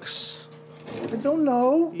corks? I don't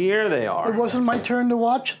know. Here they are. It wasn't my turn to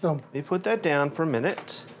watch them. Let me put that down for a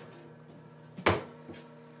minute.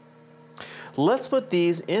 Let's put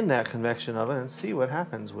these in that convection oven and see what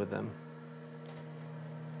happens with them.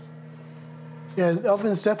 Yeah, the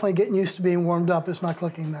oven's definitely getting used to being warmed up. It's not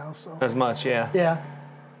cooking now, so. As much, yeah. Yeah.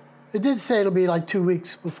 It did say it'll be like 2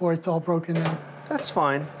 weeks before it's all broken in. That's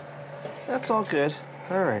fine. That's all good.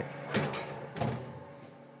 All right.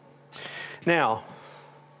 Now,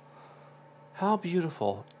 how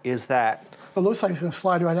beautiful is that? It looks like it's going to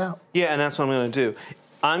slide right out. Yeah, and that's what I'm going to do.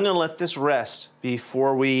 I'm going to let this rest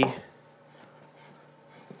before we...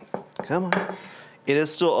 Come on. It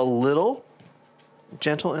is still a little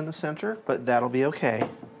gentle in the center, but that'll be okay.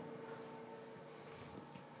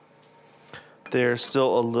 There's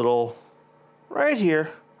still a little right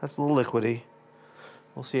here. That's a little liquidy.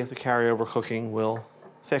 We'll see if the carryover cooking will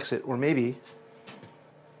fix it, or maybe.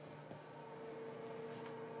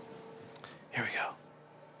 Here we go.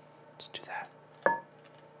 Let's do that.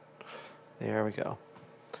 There we go.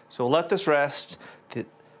 So we'll let this rest. The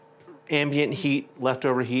ambient heat,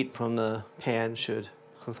 leftover heat from the pan should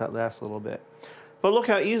cook that last a little bit. But look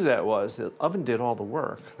how easy that was. The oven did all the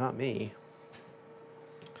work, not me.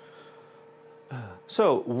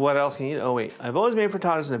 So what else can you eat? Oh wait, I've always made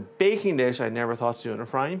frittatas in a baking dish. I never thought to do it in a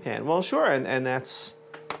frying pan. Well, sure, and that's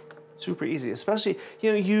super easy. Especially,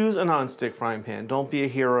 use a non-stick frying pan. Don't be a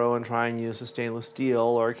hero and try and use a stainless steel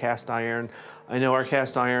or a cast iron. I know our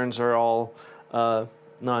cast irons are all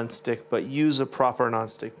non-stick, but use a proper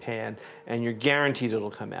non-stick pan, and you're guaranteed it'll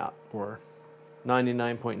come out, or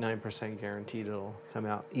 99.9% guaranteed it'll come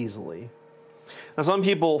out easily. Now, some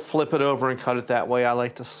people flip it over and cut it that way. I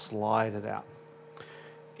like to slide it out.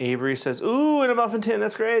 Avery says, ooh, in a muffin tin,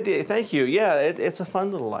 that's a great idea. Thank you. Yeah, it's a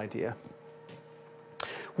fun little idea.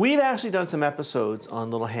 We've actually done some episodes on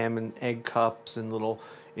little ham and egg cups and little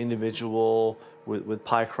individual with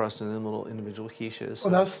pie crust and then little individual quiches.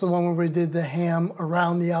 Well, that's the one where we did the ham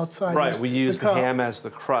around the outside. Right, we used the ham as the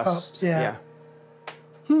crust. Yeah.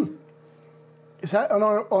 Is that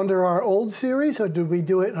under our old series, or did we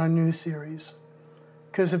do it in our new series?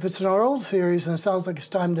 Because if it's in our old series, then it sounds like it's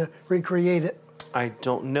time to recreate it. I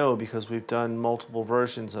don't know, because we've done multiple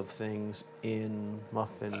versions of things in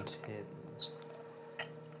muffin tins.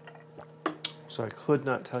 So I could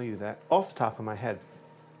not tell you that off the top of my head.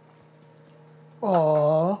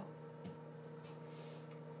 Aww.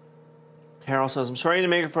 Carol says, I'm sorry to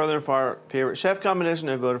make it further for our favorite chef competition.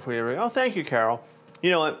 I voted for you. Oh, thank you, Carol.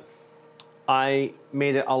 You know what? I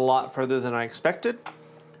made it a lot further than I expected.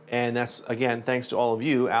 And that's, again, thanks to all of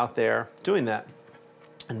you out there doing that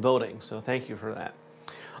and voting. So thank you for that.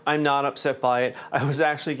 I'm not upset by it. I was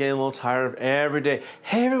actually getting a little tired of every day,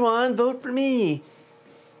 hey, everyone, vote for me.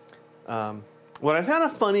 What I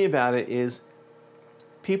found funny about it is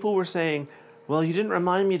people were saying, well, you didn't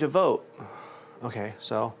remind me to vote. Okay,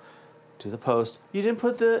 so do the post. You didn't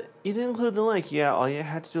include the link. Yeah, all you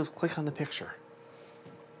had to do was click on the picture.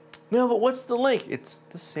 No, but what's the link? It's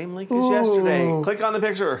the same link as yesterday. Click on the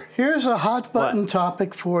picture. Here's a hot button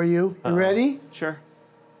topic for you. You ready? Sure.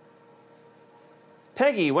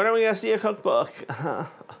 Peggy, when are we going to see a cookbook?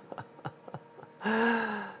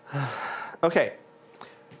 Okay.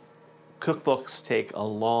 Cookbooks take a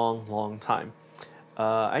long, long time.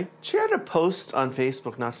 I shared a post on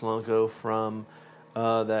Facebook not too long ago from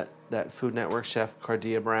that Food Network chef,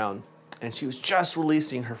 Cardia Brown, and she was just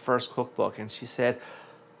releasing her first cookbook, and she said,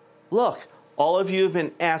 look, all of you have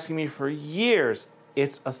been asking me for years.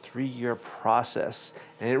 It's a 3-year process,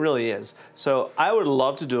 and it really is. So I would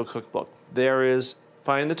love to do a cookbook.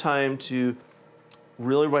 Find the time to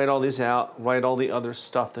really write all these out, write all the other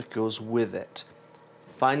stuff that goes with it.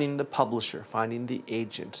 Finding the publisher, finding the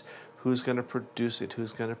agent, who's going to produce it,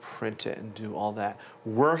 who's going to print it, and do all that.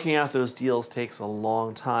 Working out those deals takes a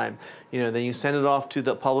long time. Then you send it off to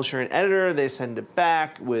the publisher and editor, they send it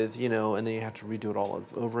back with, and then you have to redo it all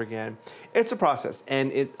over again. It's a process,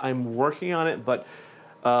 and I'm working on it, but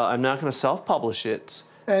I'm not going to self-publish it.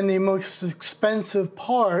 And the most expensive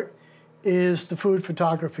part is the food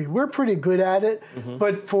photography. We're pretty good at it,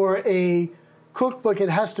 but for a cookbook, it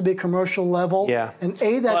has to be commercial level. Yeah. And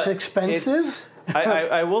that's expensive.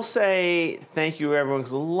 I will say thank you, everyone,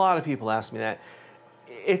 because a lot of people ask me that.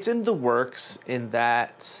 It's in the works in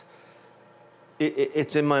that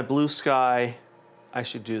it's in my blue sky. I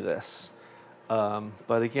should do this.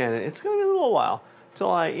 But again, it's going to be a little while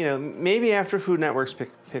till maybe after Food Networks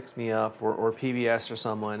picks me up or PBS or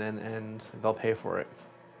someone and they'll pay for it.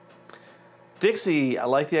 Dixie, I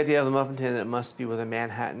like the idea of the muffin tin. It must be with a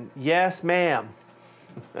Manhattan. Yes, ma'am.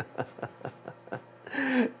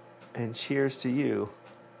 And cheers to you.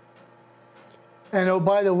 And oh,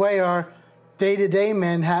 by the way, our day-to-day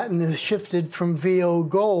Manhattan is shifted from VO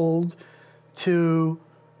Gold to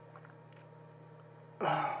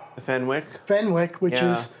Fenwick. Fenwick, which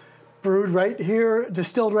is brewed right here,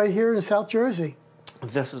 distilled right here in South Jersey.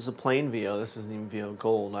 This is a plain VO. This isn't even VO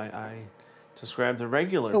Gold. I described the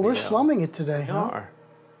regular VO. We're slumming it today,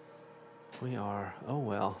 We are. Oh,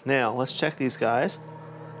 well. Now, let's check these guys.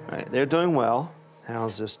 All right, they're doing well.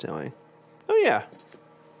 How's this doing? Oh, yeah.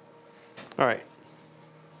 All right.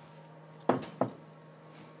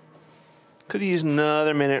 Could have used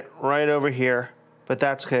another minute right over here, but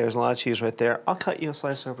that's okay. There's a lot of cheese right there. I'll cut you a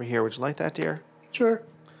slice over here. Would you like that, dear? Sure.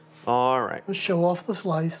 All right. Let's show off the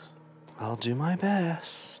slice. I'll do my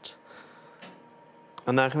best.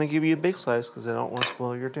 I'm not going to give you a big slice because I don't want to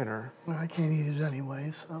spoil your dinner. Well, I can't eat it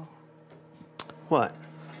anyway, so. What?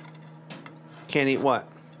 Can't eat what?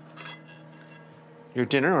 Your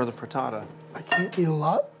dinner or the frittata? I can't eat a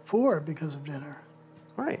lot for it because of dinner.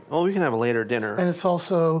 Right. Well, we can have a later dinner. And it's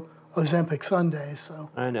also Ozempic Sunday, so.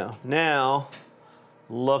 I know. Now,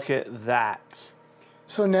 look at that.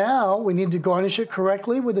 So now we need to garnish it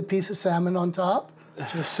correctly with a piece of salmon on top.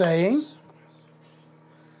 Just saying.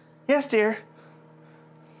 Yes, dear.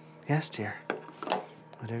 Yes, dear.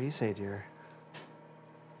 Whatever you say, dear.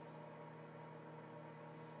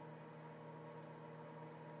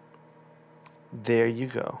 There you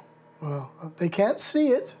go. Well, they can't see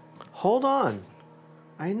it. Hold on.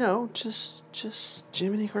 I know, just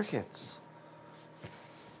Jiminy Crickets.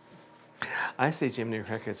 I say Jiminy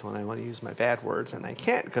Crickets when I want to use my bad words, and I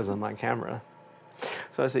can't because of my camera.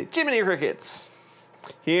 So I say Jiminy Crickets.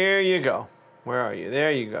 Here you go. Where are you?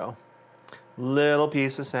 There you go. Little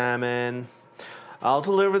piece of salmon. I'll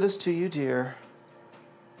deliver this to you, dear.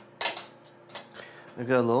 I've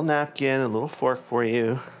got a little napkin, a little fork for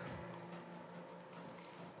you.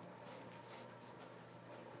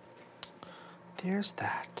 There's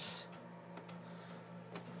that.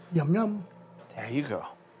 Yum, yum. There you go.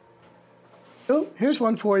 Oh, here's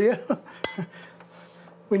one for you.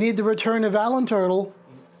 We need the return of Allen Turtle.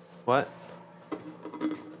 What?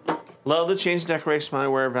 Love the change decoration when I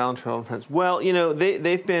wear Val and Turtle and Friends. Well, you know,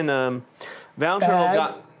 they've been, Val and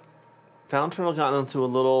Turtle got into a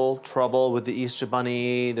little trouble with the Easter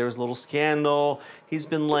Bunny. There was a little scandal. He's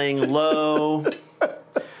been laying low.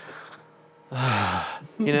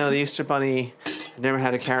 You know, the Easter Bunny had never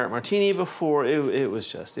had a carrot martini before. It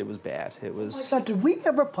was bad. It was. Oh my God, did we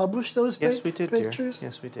ever publish those Yes, we did, pictures? dear.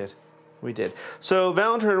 Yes, we did. We did. So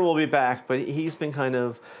Val and Turtle will be back, but he's been kind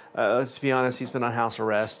of, to be honest, he's been on house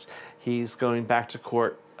arrest. He's going back to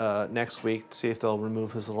court next week to see if they'll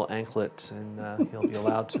remove his little anklet, and he'll be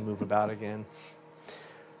allowed to move about again.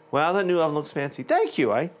 Wow, that new oven looks fancy. Thank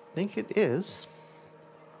you. I think it is.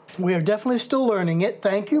 We are definitely still learning it.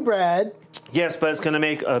 Thank you, Brad. Yes, but it's going to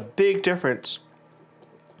make a big difference.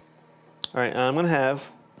 All right, I'm going to have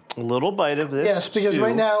a little bite of this. Yes, because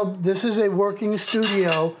right now this is a working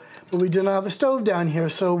studio, but we do not have a stove down here.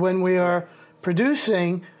 So when we are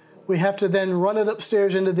producing, we have to then run it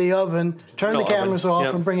upstairs into the oven, turn the cameras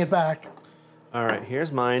off, and bring it back. All right,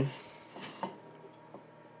 here's mine.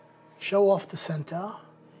 Show off the center.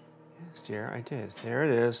 Yes, dear, I did. There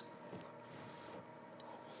it is.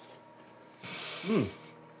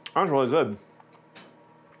 That's really good.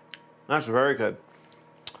 That's very good.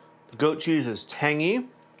 The goat cheese is tangy,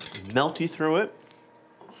 melty through it,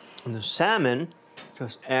 and the salmon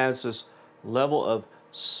just adds this level of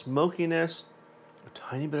smokiness, a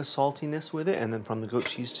tiny bit of saltiness with it, and then from the goat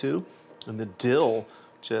cheese too, and the dill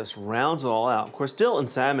just rounds it all out. Of course, dill and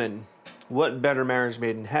salmon, what better marriage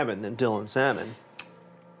made in heaven than dill and salmon?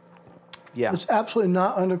 Yeah. It's absolutely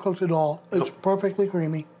not undercooked at all. It's perfectly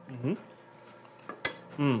creamy.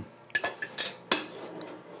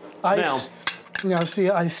 Now, see,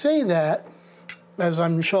 I say that as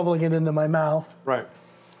I'm shoveling it into my mouth. Right.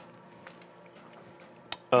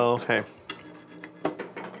 Okay.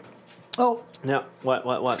 Oh. Now,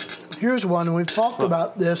 what? Here's one, and we've talked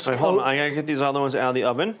about this. Wait, hold on. I gotta get these other ones out of the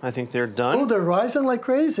oven. I think they're done. Oh, they're rising like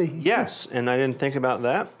crazy. Yes, and I didn't think about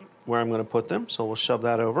that, where I'm gonna put them, so we'll shove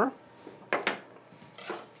that over.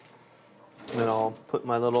 Then I'll put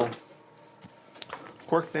my little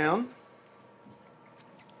cork down.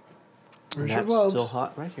 Where's That's your gloves? still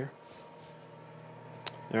hot right here.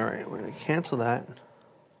 All right, we're gonna cancel that.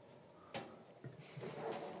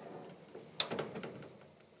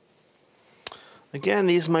 Again,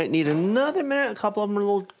 these might need another minute. A couple of them are a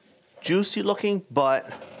little juicy looking, but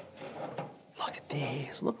look at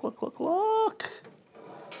these. Look.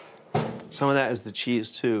 Some of that is the cheese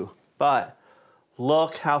too, but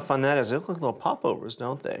look how fun that is. They look like little popovers,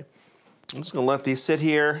 don't they? I'm just gonna let these sit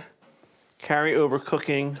here, carry over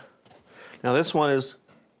cooking. Now this one is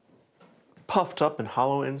puffed up and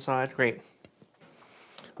hollow inside. Great.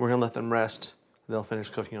 We're gonna let them rest. They'll finish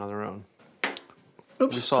cooking on their own.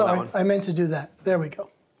 Oops, saw that sorry. one. I meant to do that. There we go.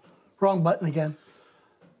 Wrong button again.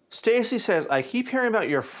 Stacy says, I keep hearing about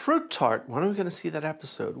your fruit tart. When are we gonna see that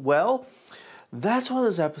episode? Well, that's one of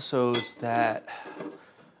those episodes that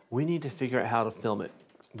we need to figure out how to film it.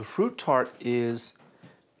 The fruit tart is,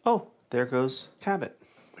 oh, there goes Cabot.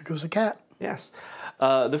 There goes the cat. Yes.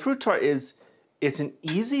 The fruit tart it's an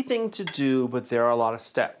easy thing to do, but there are a lot of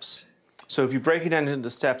steps. So if you break it down into the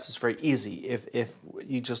steps, it's very easy. If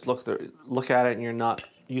you just look at it and you're not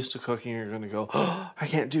used to cooking, you're gonna go, oh, I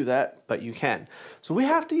can't do that, but you can. So we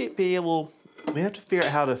have to figure out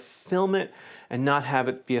how to film it and not have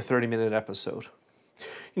it be a 30-minute episode.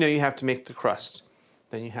 You know, you have to make the crust.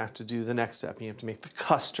 then you have to do the next step. You have to make the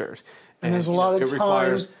custard. And there's a lot of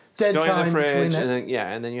time, dead going time in the fridge, between and then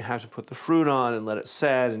and then you have to put the fruit on and let it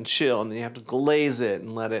set and chill, and then you have to glaze it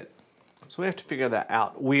and let it. So we have to figure that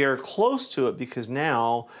out. We are close to it because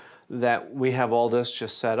now that we have all this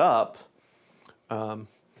just set up, and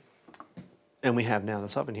we have now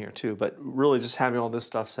this oven here too, but really just having all this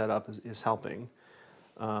stuff set up is helping.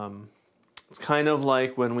 It's kind of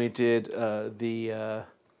like when we did the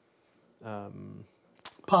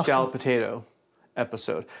scalloped potato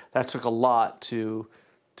episode. That took a lot to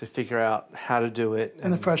figure out how to do it.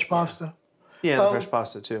 And the fresh pasta. Yeah, the fresh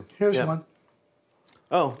pasta too. Here's one.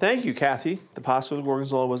 Oh, thank you, Kathy. The pasta with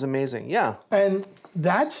gorgonzola was amazing. Yeah. And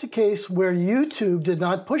that's the case where YouTube did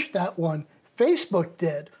not push that one. Facebook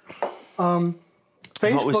did.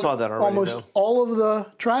 Facebook, we saw that already, almost though. all of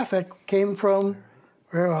the traffic came from,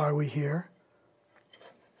 where are we here?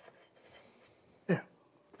 Yeah,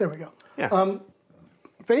 there we go. Yeah.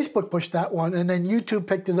 Facebook pushed that one, and then YouTube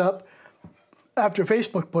picked it up after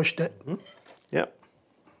Facebook pushed it. Mm-hmm. Yep.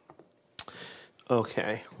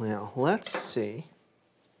 Okay, well, let's see.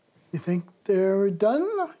 You think they're done?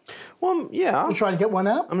 Well, yeah. You try to get one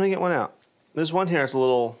out? I'm going to get one out. There's one here that's a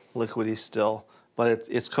little liquidy still, but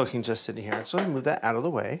it's cooking just sitting here. So I'm going to move that out of the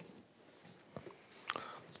way.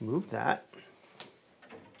 Let's move that.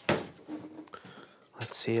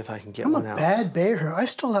 Let's see if I can get one out. I'm a bad baker. I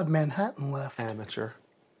still have Manhattan left. Amateur.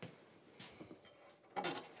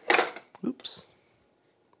 Oops.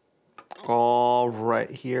 All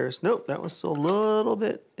right, here's, nope, that was still a little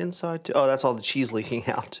bit inside too. Oh, that's all the cheese leaking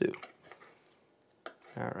out too.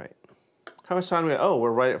 All right. How much time do we have? Oh,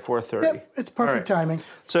 we're right at 4:30. Yep, it's perfect timing.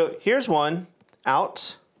 So here's one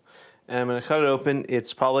out, and I'm gonna cut it open.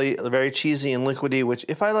 It's probably very cheesy and liquidy, which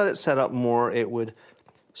if I let it set up more, it would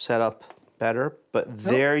set up better, but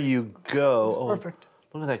there you go. Oh, perfect.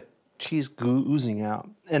 Look at that cheese oozing out.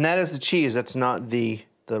 And that is the cheese, that's not the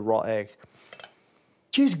raw egg.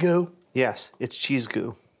 Cheese goo. Yes, it's cheese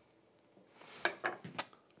goo.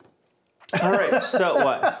 All right, so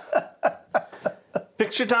what?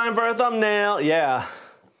 Picture time for a thumbnail, yeah.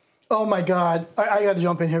 Oh my God, I got to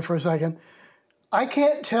jump in here for a second. I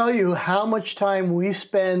can't tell you how much time we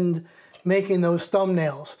spend making those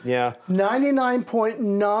thumbnails. Yeah.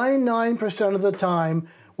 99.99% of the time,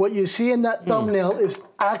 what you see in that thumbnail is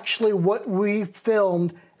actually what we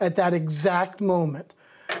filmed at that exact moment.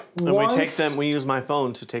 And we take them, we use my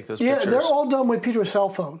phone to take those pictures. Yeah, they're all done with Peter's cell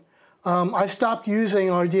phone. I stopped using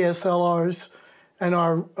our DSLRs and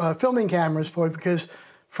our filming cameras for it because,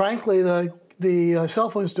 frankly, the cell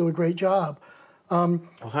phones do a great job.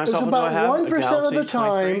 There's about 1% of the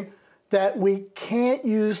time that we can't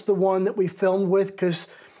use the one that we filmed with because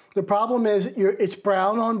the problem is it's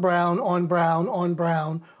brown on brown on brown on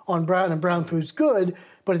brown on brown, and brown food's good,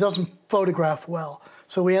 but it doesn't photograph well.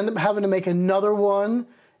 So we end up having to make another one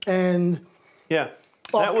and that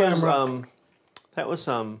was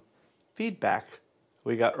some feedback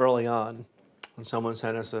we got early on when someone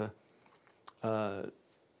sent us a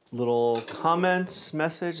little comments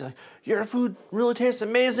message like, your food really tastes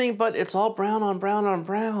amazing, but it's all brown on brown on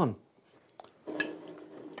brown.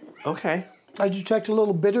 Okay. I detect a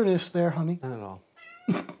little bitterness there, honey. Not at all.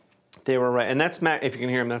 They were right. And that's, if you can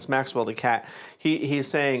hear him, that's Maxwell the cat. He's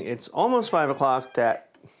saying, it's almost 5 o'clock, Dad.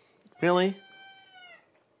 Really?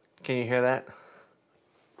 Can you hear that?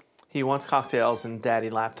 He wants cocktails and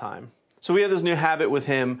daddy lap time. So we have this new habit with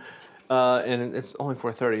him, and it's only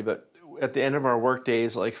 4:30, but at the end of our work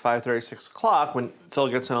days, like 5:30, 6 o'clock, when Phil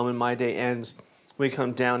gets home and my day ends, we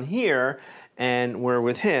come down here and we're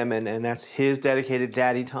with him, and that's his dedicated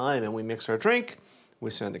daddy time, and we mix our drink,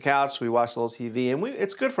 we sit on the couch, we watch a little TV, and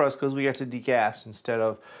it's good for us because we get to degas instead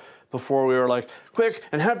of before we were like, quick,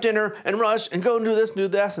 and have dinner, and rush, and go and do this, and do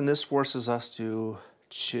that, and this forces us to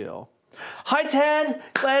chill. Hi, Ted.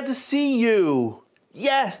 Glad to see you.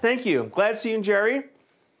 Yes, thank you. Glad to see you and Jerry.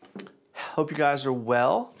 Hope you guys are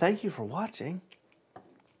well. Thank you for watching.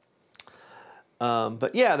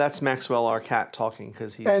 But yeah, that's Maxwell, our cat, talking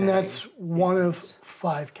because he's. And that's one of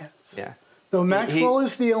 5 cats. Yeah. Though Maxwell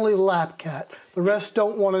is the only lap cat. The rest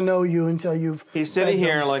don't want to know you until you've. He's sitting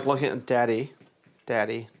here like looking at Daddy,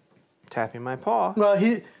 tapping my paw. Well,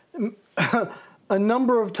 a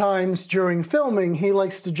number of times during filming, he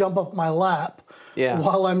likes to jump up my lap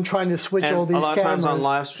while I'm trying to switch all these cameras. A lot of times on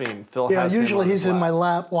live stream, Phil has usually he's in my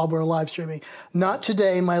lap while we're live streaming. Not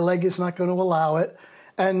today, my leg is not going to allow it.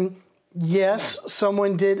 And yes,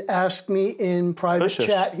 someone did ask me in private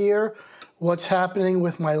chat here, what's happening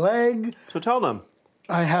with my leg. So tell them.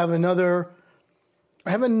 I have another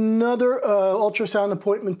ultrasound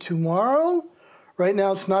appointment tomorrow. Right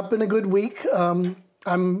now, it's not been a good week.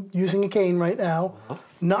 I'm using a cane right now.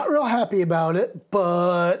 Not real happy about it,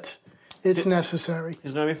 but it's necessary.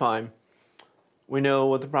 He's going to be fine. We know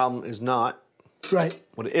what the problem is not. Right.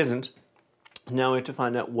 What it isn't. Now we have to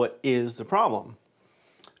find out what is the problem.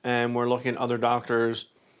 And we're looking at other doctors.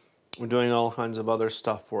 We're doing all kinds of other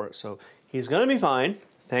stuff for it. So he's going to be fine.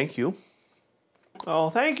 Thank you. Oh,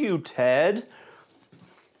 thank you, Ted.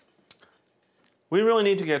 We really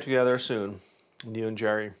need to get together soon, you and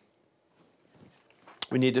Jerry.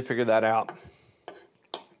 We need to figure that out.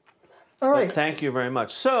 All right. But thank you very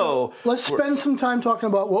much. So let's spend some time talking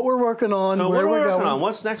about what we're working on, where we're going.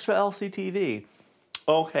 What's next for LCTV?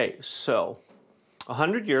 Okay, so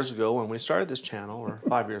 100 years ago when we started this channel, or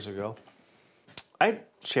 5 years ago, I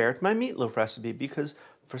shared my meatloaf recipe because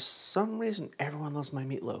for some reason everyone loves my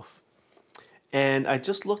meatloaf. And I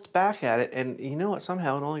just looked back at it, and you know what?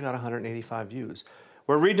 Somehow it only got 185 views.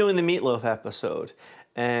 We're redoing the meatloaf episode,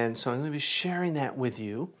 and so I'm going to be sharing that with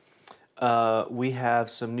you. We have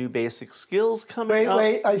some new basic skills coming up.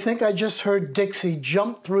 Wait, I think I just heard Dixie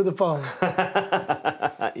jump through the phone.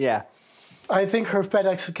 Yeah. I think her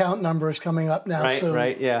FedEx account number is coming up now soon.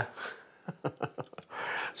 Right, yeah.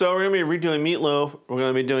 So we're going to be redoing meatloaf. We're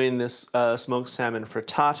going to be doing this smoked salmon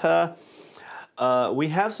frittata. We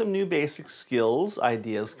have some new basic skills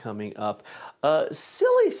ideas coming up.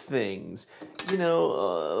 Silly things, you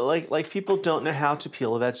know, like people don't know how to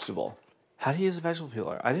peel a vegetable. How do you use a vegetable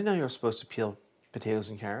peeler? I didn't know you were supposed to peel potatoes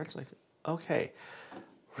and carrots. Like, okay,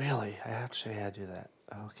 really? I have to show you how to do that.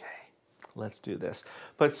 Okay, let's do this.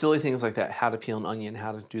 But silly things like that, how to peel an onion,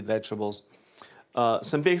 how to do vegetables.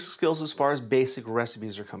 Some basic skills as far as basic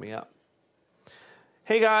recipes are coming up.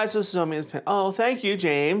 Hey guys, this is Omi. Oh, thank you,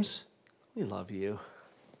 James. We love you.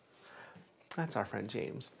 That's our friend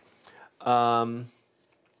James. He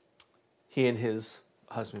and his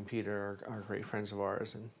husband Peter are great friends of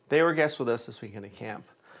ours, and they were guests with us this weekend at camp.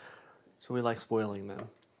 So we like spoiling them.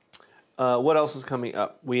 What else is coming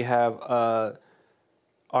up? We have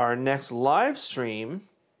our next live stream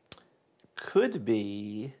could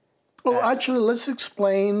be... Oh, actually, let's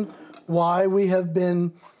explain why we have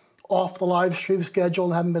been off the live stream schedule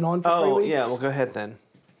and haven't been on for 3 weeks. Yeah, well, go ahead then.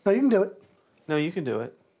 No, you can do it. No, you can do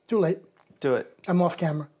it. Too late. Do it. I'm off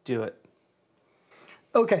camera. Do it.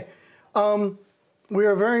 Okay. We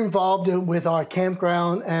are very involved with our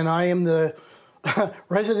campground, and I am the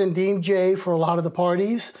resident DJ for a lot of the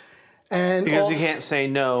parties. And because you can't say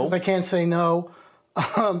no. Because I can't say no.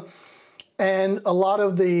 And a lot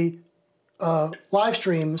of the live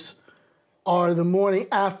streams are the morning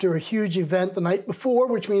after a huge event the night before,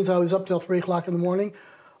 which means I was up till 3 o'clock in the morning.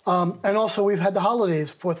 And also we've had the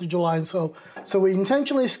holidays, 4th of July, and so we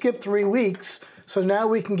intentionally skipped 3 weeks. So now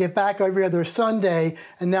we can get back every other Sunday,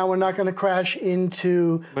 and now we're not going to crash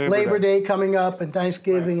into Labor Day coming up and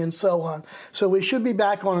Thanksgiving and so on. So we should be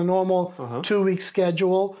back on a normal 2-week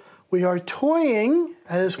schedule. We are toying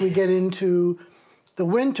as we get into the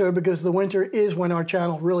winter, because the winter is when our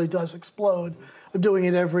channel really does explode. We're doing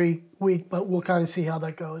it every week, but we'll kind of see how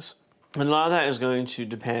that goes. And a lot of that is going to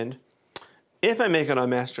depend if I make it on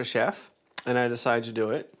MasterChef and I decide to do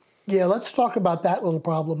it. Yeah, let's talk about that little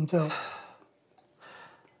problem too.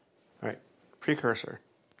 All right, precursor.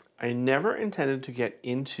 I never intended to get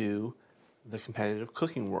into the competitive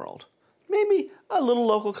cooking world. Maybe a little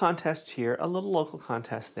local contest here, a little local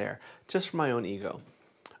contest there, just for my own ego.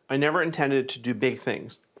 I never intended to do big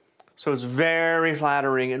things. So it's very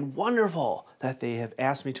flattering and wonderful that they have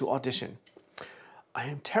asked me to audition. I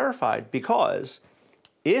am terrified because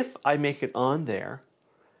if I make it on there,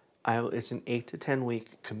 it's an 8 to 10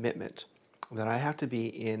 week commitment that I have to be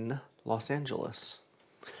in Los Angeles.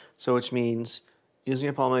 So which means using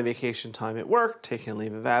up all my vacation time at work, taking a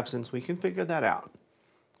leave of absence, we can figure that out.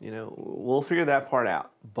 You know, we'll figure that part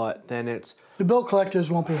out. But then it's... The bill collectors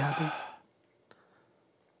won't be happy.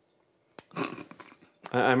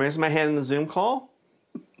 I'm raising my hand in the Zoom call.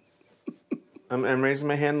 I'm raising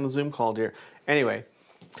my hand in the Zoom call, dear. Anyway,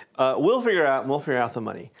 we'll figure out the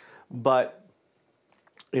money. But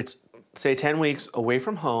it's, say, 10 weeks away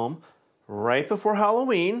from home, right before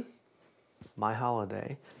Halloween, my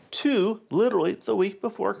holiday, to literally the week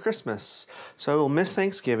before Christmas. So I will miss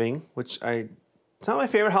Thanksgiving, which it's not my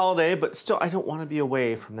favorite holiday, but still I don't want to be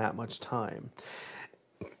away from that much time.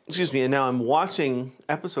 Excuse me, and now I'm watching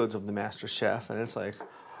episodes of The Master Chef, and it's like,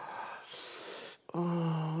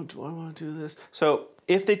 oh, do I want to do this? So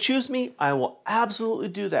if they choose me, I will absolutely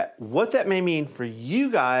do that. What that may mean for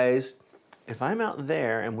you guys, if I'm out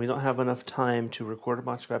there and we don't have enough time to record a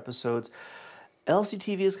bunch of episodes,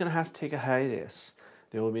 LCTV is going to have to take a hiatus.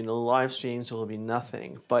 There will be no live streams, there will be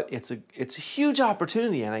nothing. But it's a huge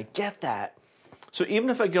opportunity, and I get that. So even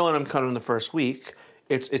if I go and I'm cut in the first week,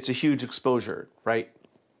 it's a huge exposure, right?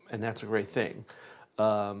 And that's a great thing.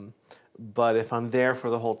 But if I'm there for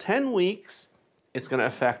the whole 10 weeks, it's going to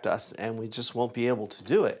affect us, and we just won't be able to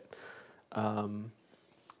do it.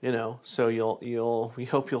 You know, so we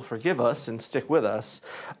hope you'll forgive us and stick with us.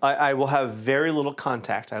 I will have very little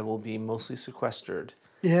contact. I will be mostly sequestered.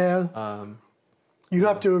 Yeah. You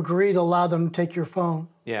have to agree to allow them to take your phone.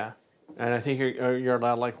 Yeah. And I think you're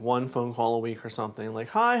allowed like one phone call a week or something. Like,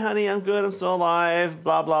 hi, honey, I'm good. I'm still alive.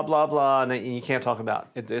 Blah, blah, blah, blah. And you can't talk about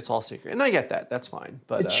it. It's all secret. And I get that. That's fine.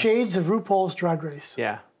 But it's shades of RuPaul's Drag Race.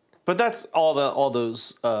 Yeah. But that's all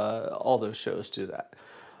those shows do that.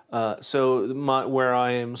 So where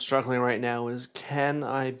I am struggling right now is, can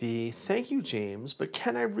I be, thank you, James, but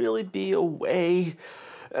can I really be away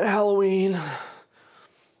at Halloween?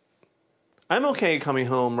 I'm okay coming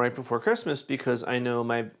home right before Christmas because I know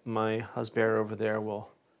my husband over there will,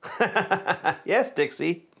 yes,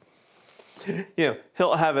 Dixie, you know,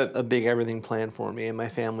 he'll have a big everything planned for me and my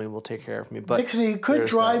family will take care of me. But Dixie could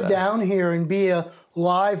drive down here and be a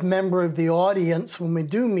live member of the audience when we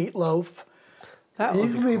do Meatloaf. That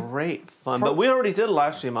would be great fun. But we already did a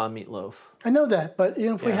live stream on Meatloaf. I know that, but you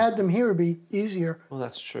know, if we had them here, it'd be easier. Well,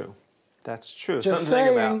 that's true. That's true. Just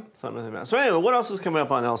Something to think about. So anyway, what else is coming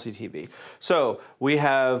up on LCTV? So we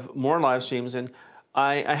have more live streams, and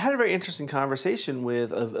I had a very interesting conversation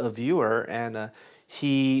with a viewer, and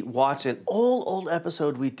he watched an old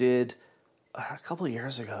episode we did a couple of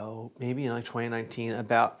years ago, maybe in like 2019,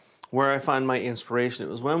 about where I find my inspiration. It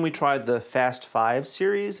was when we tried the Fast Five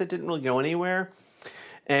series that didn't really go anywhere.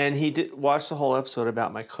 And he watched the whole episode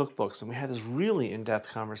about my cookbooks, and we had this really in-depth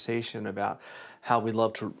conversation about how we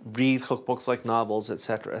love to read cookbooks like novels,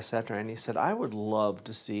 etc., etc. And he said, I would love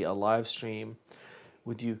to see a live stream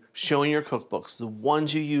with you showing your cookbooks, the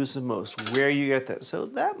ones you use the most, where you get that. So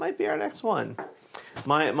that might be our next one.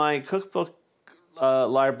 My cookbook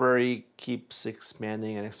library keeps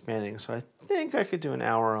expanding and expanding, so I think I could do an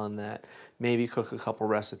hour on that. Maybe cook a couple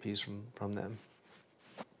recipes from them.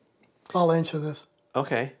 I'll answer this.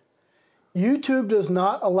 Okay. YouTube does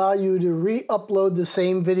not allow you to re-upload the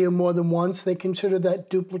same video more than once. They consider that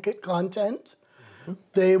duplicate content.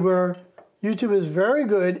 YouTube is very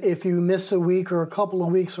good if you miss a week or a couple of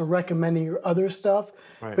weeks of recommending your other stuff,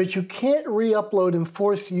 right. But you can't re-upload and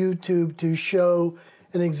force YouTube to show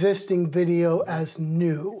an existing video as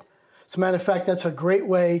new. As a matter of fact, that's a great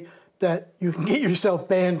way that you can get yourself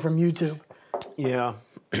banned from YouTube. Yeah.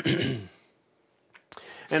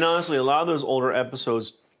 And honestly, a lot of those older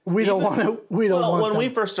episodes, we don't want them. When we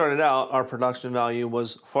first started out, our production value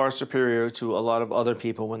was far superior to a lot of other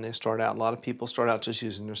people when they start out. A lot of people start out just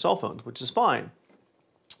using their cell phones, which is fine.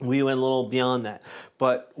 We went a little beyond that.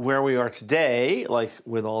 But where we are today, like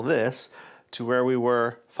with all this, to where we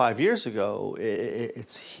were 5 years ago,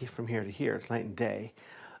 it's from here to here. It's night and day.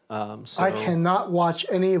 So I cannot watch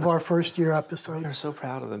any of our first-year episodes. We're so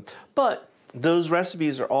proud of them. But those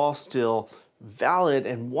recipes are all still valid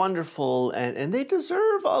and wonderful, and they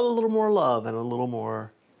deserve a little more love and a little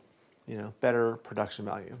more, better production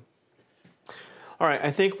value. All right,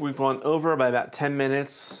 I think we've gone over by about 10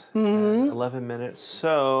 minutes, 11 minutes.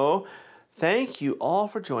 So thank you all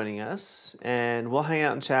for joining us, and we'll hang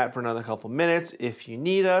out and chat for another couple minutes if you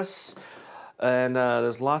need us. And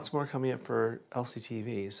there's lots more coming up for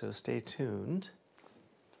LCTV, so stay tuned.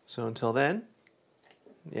 So until then,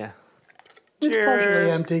 yeah. It's Cheers.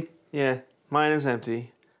 partially empty. Yeah. Mine is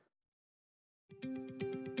empty.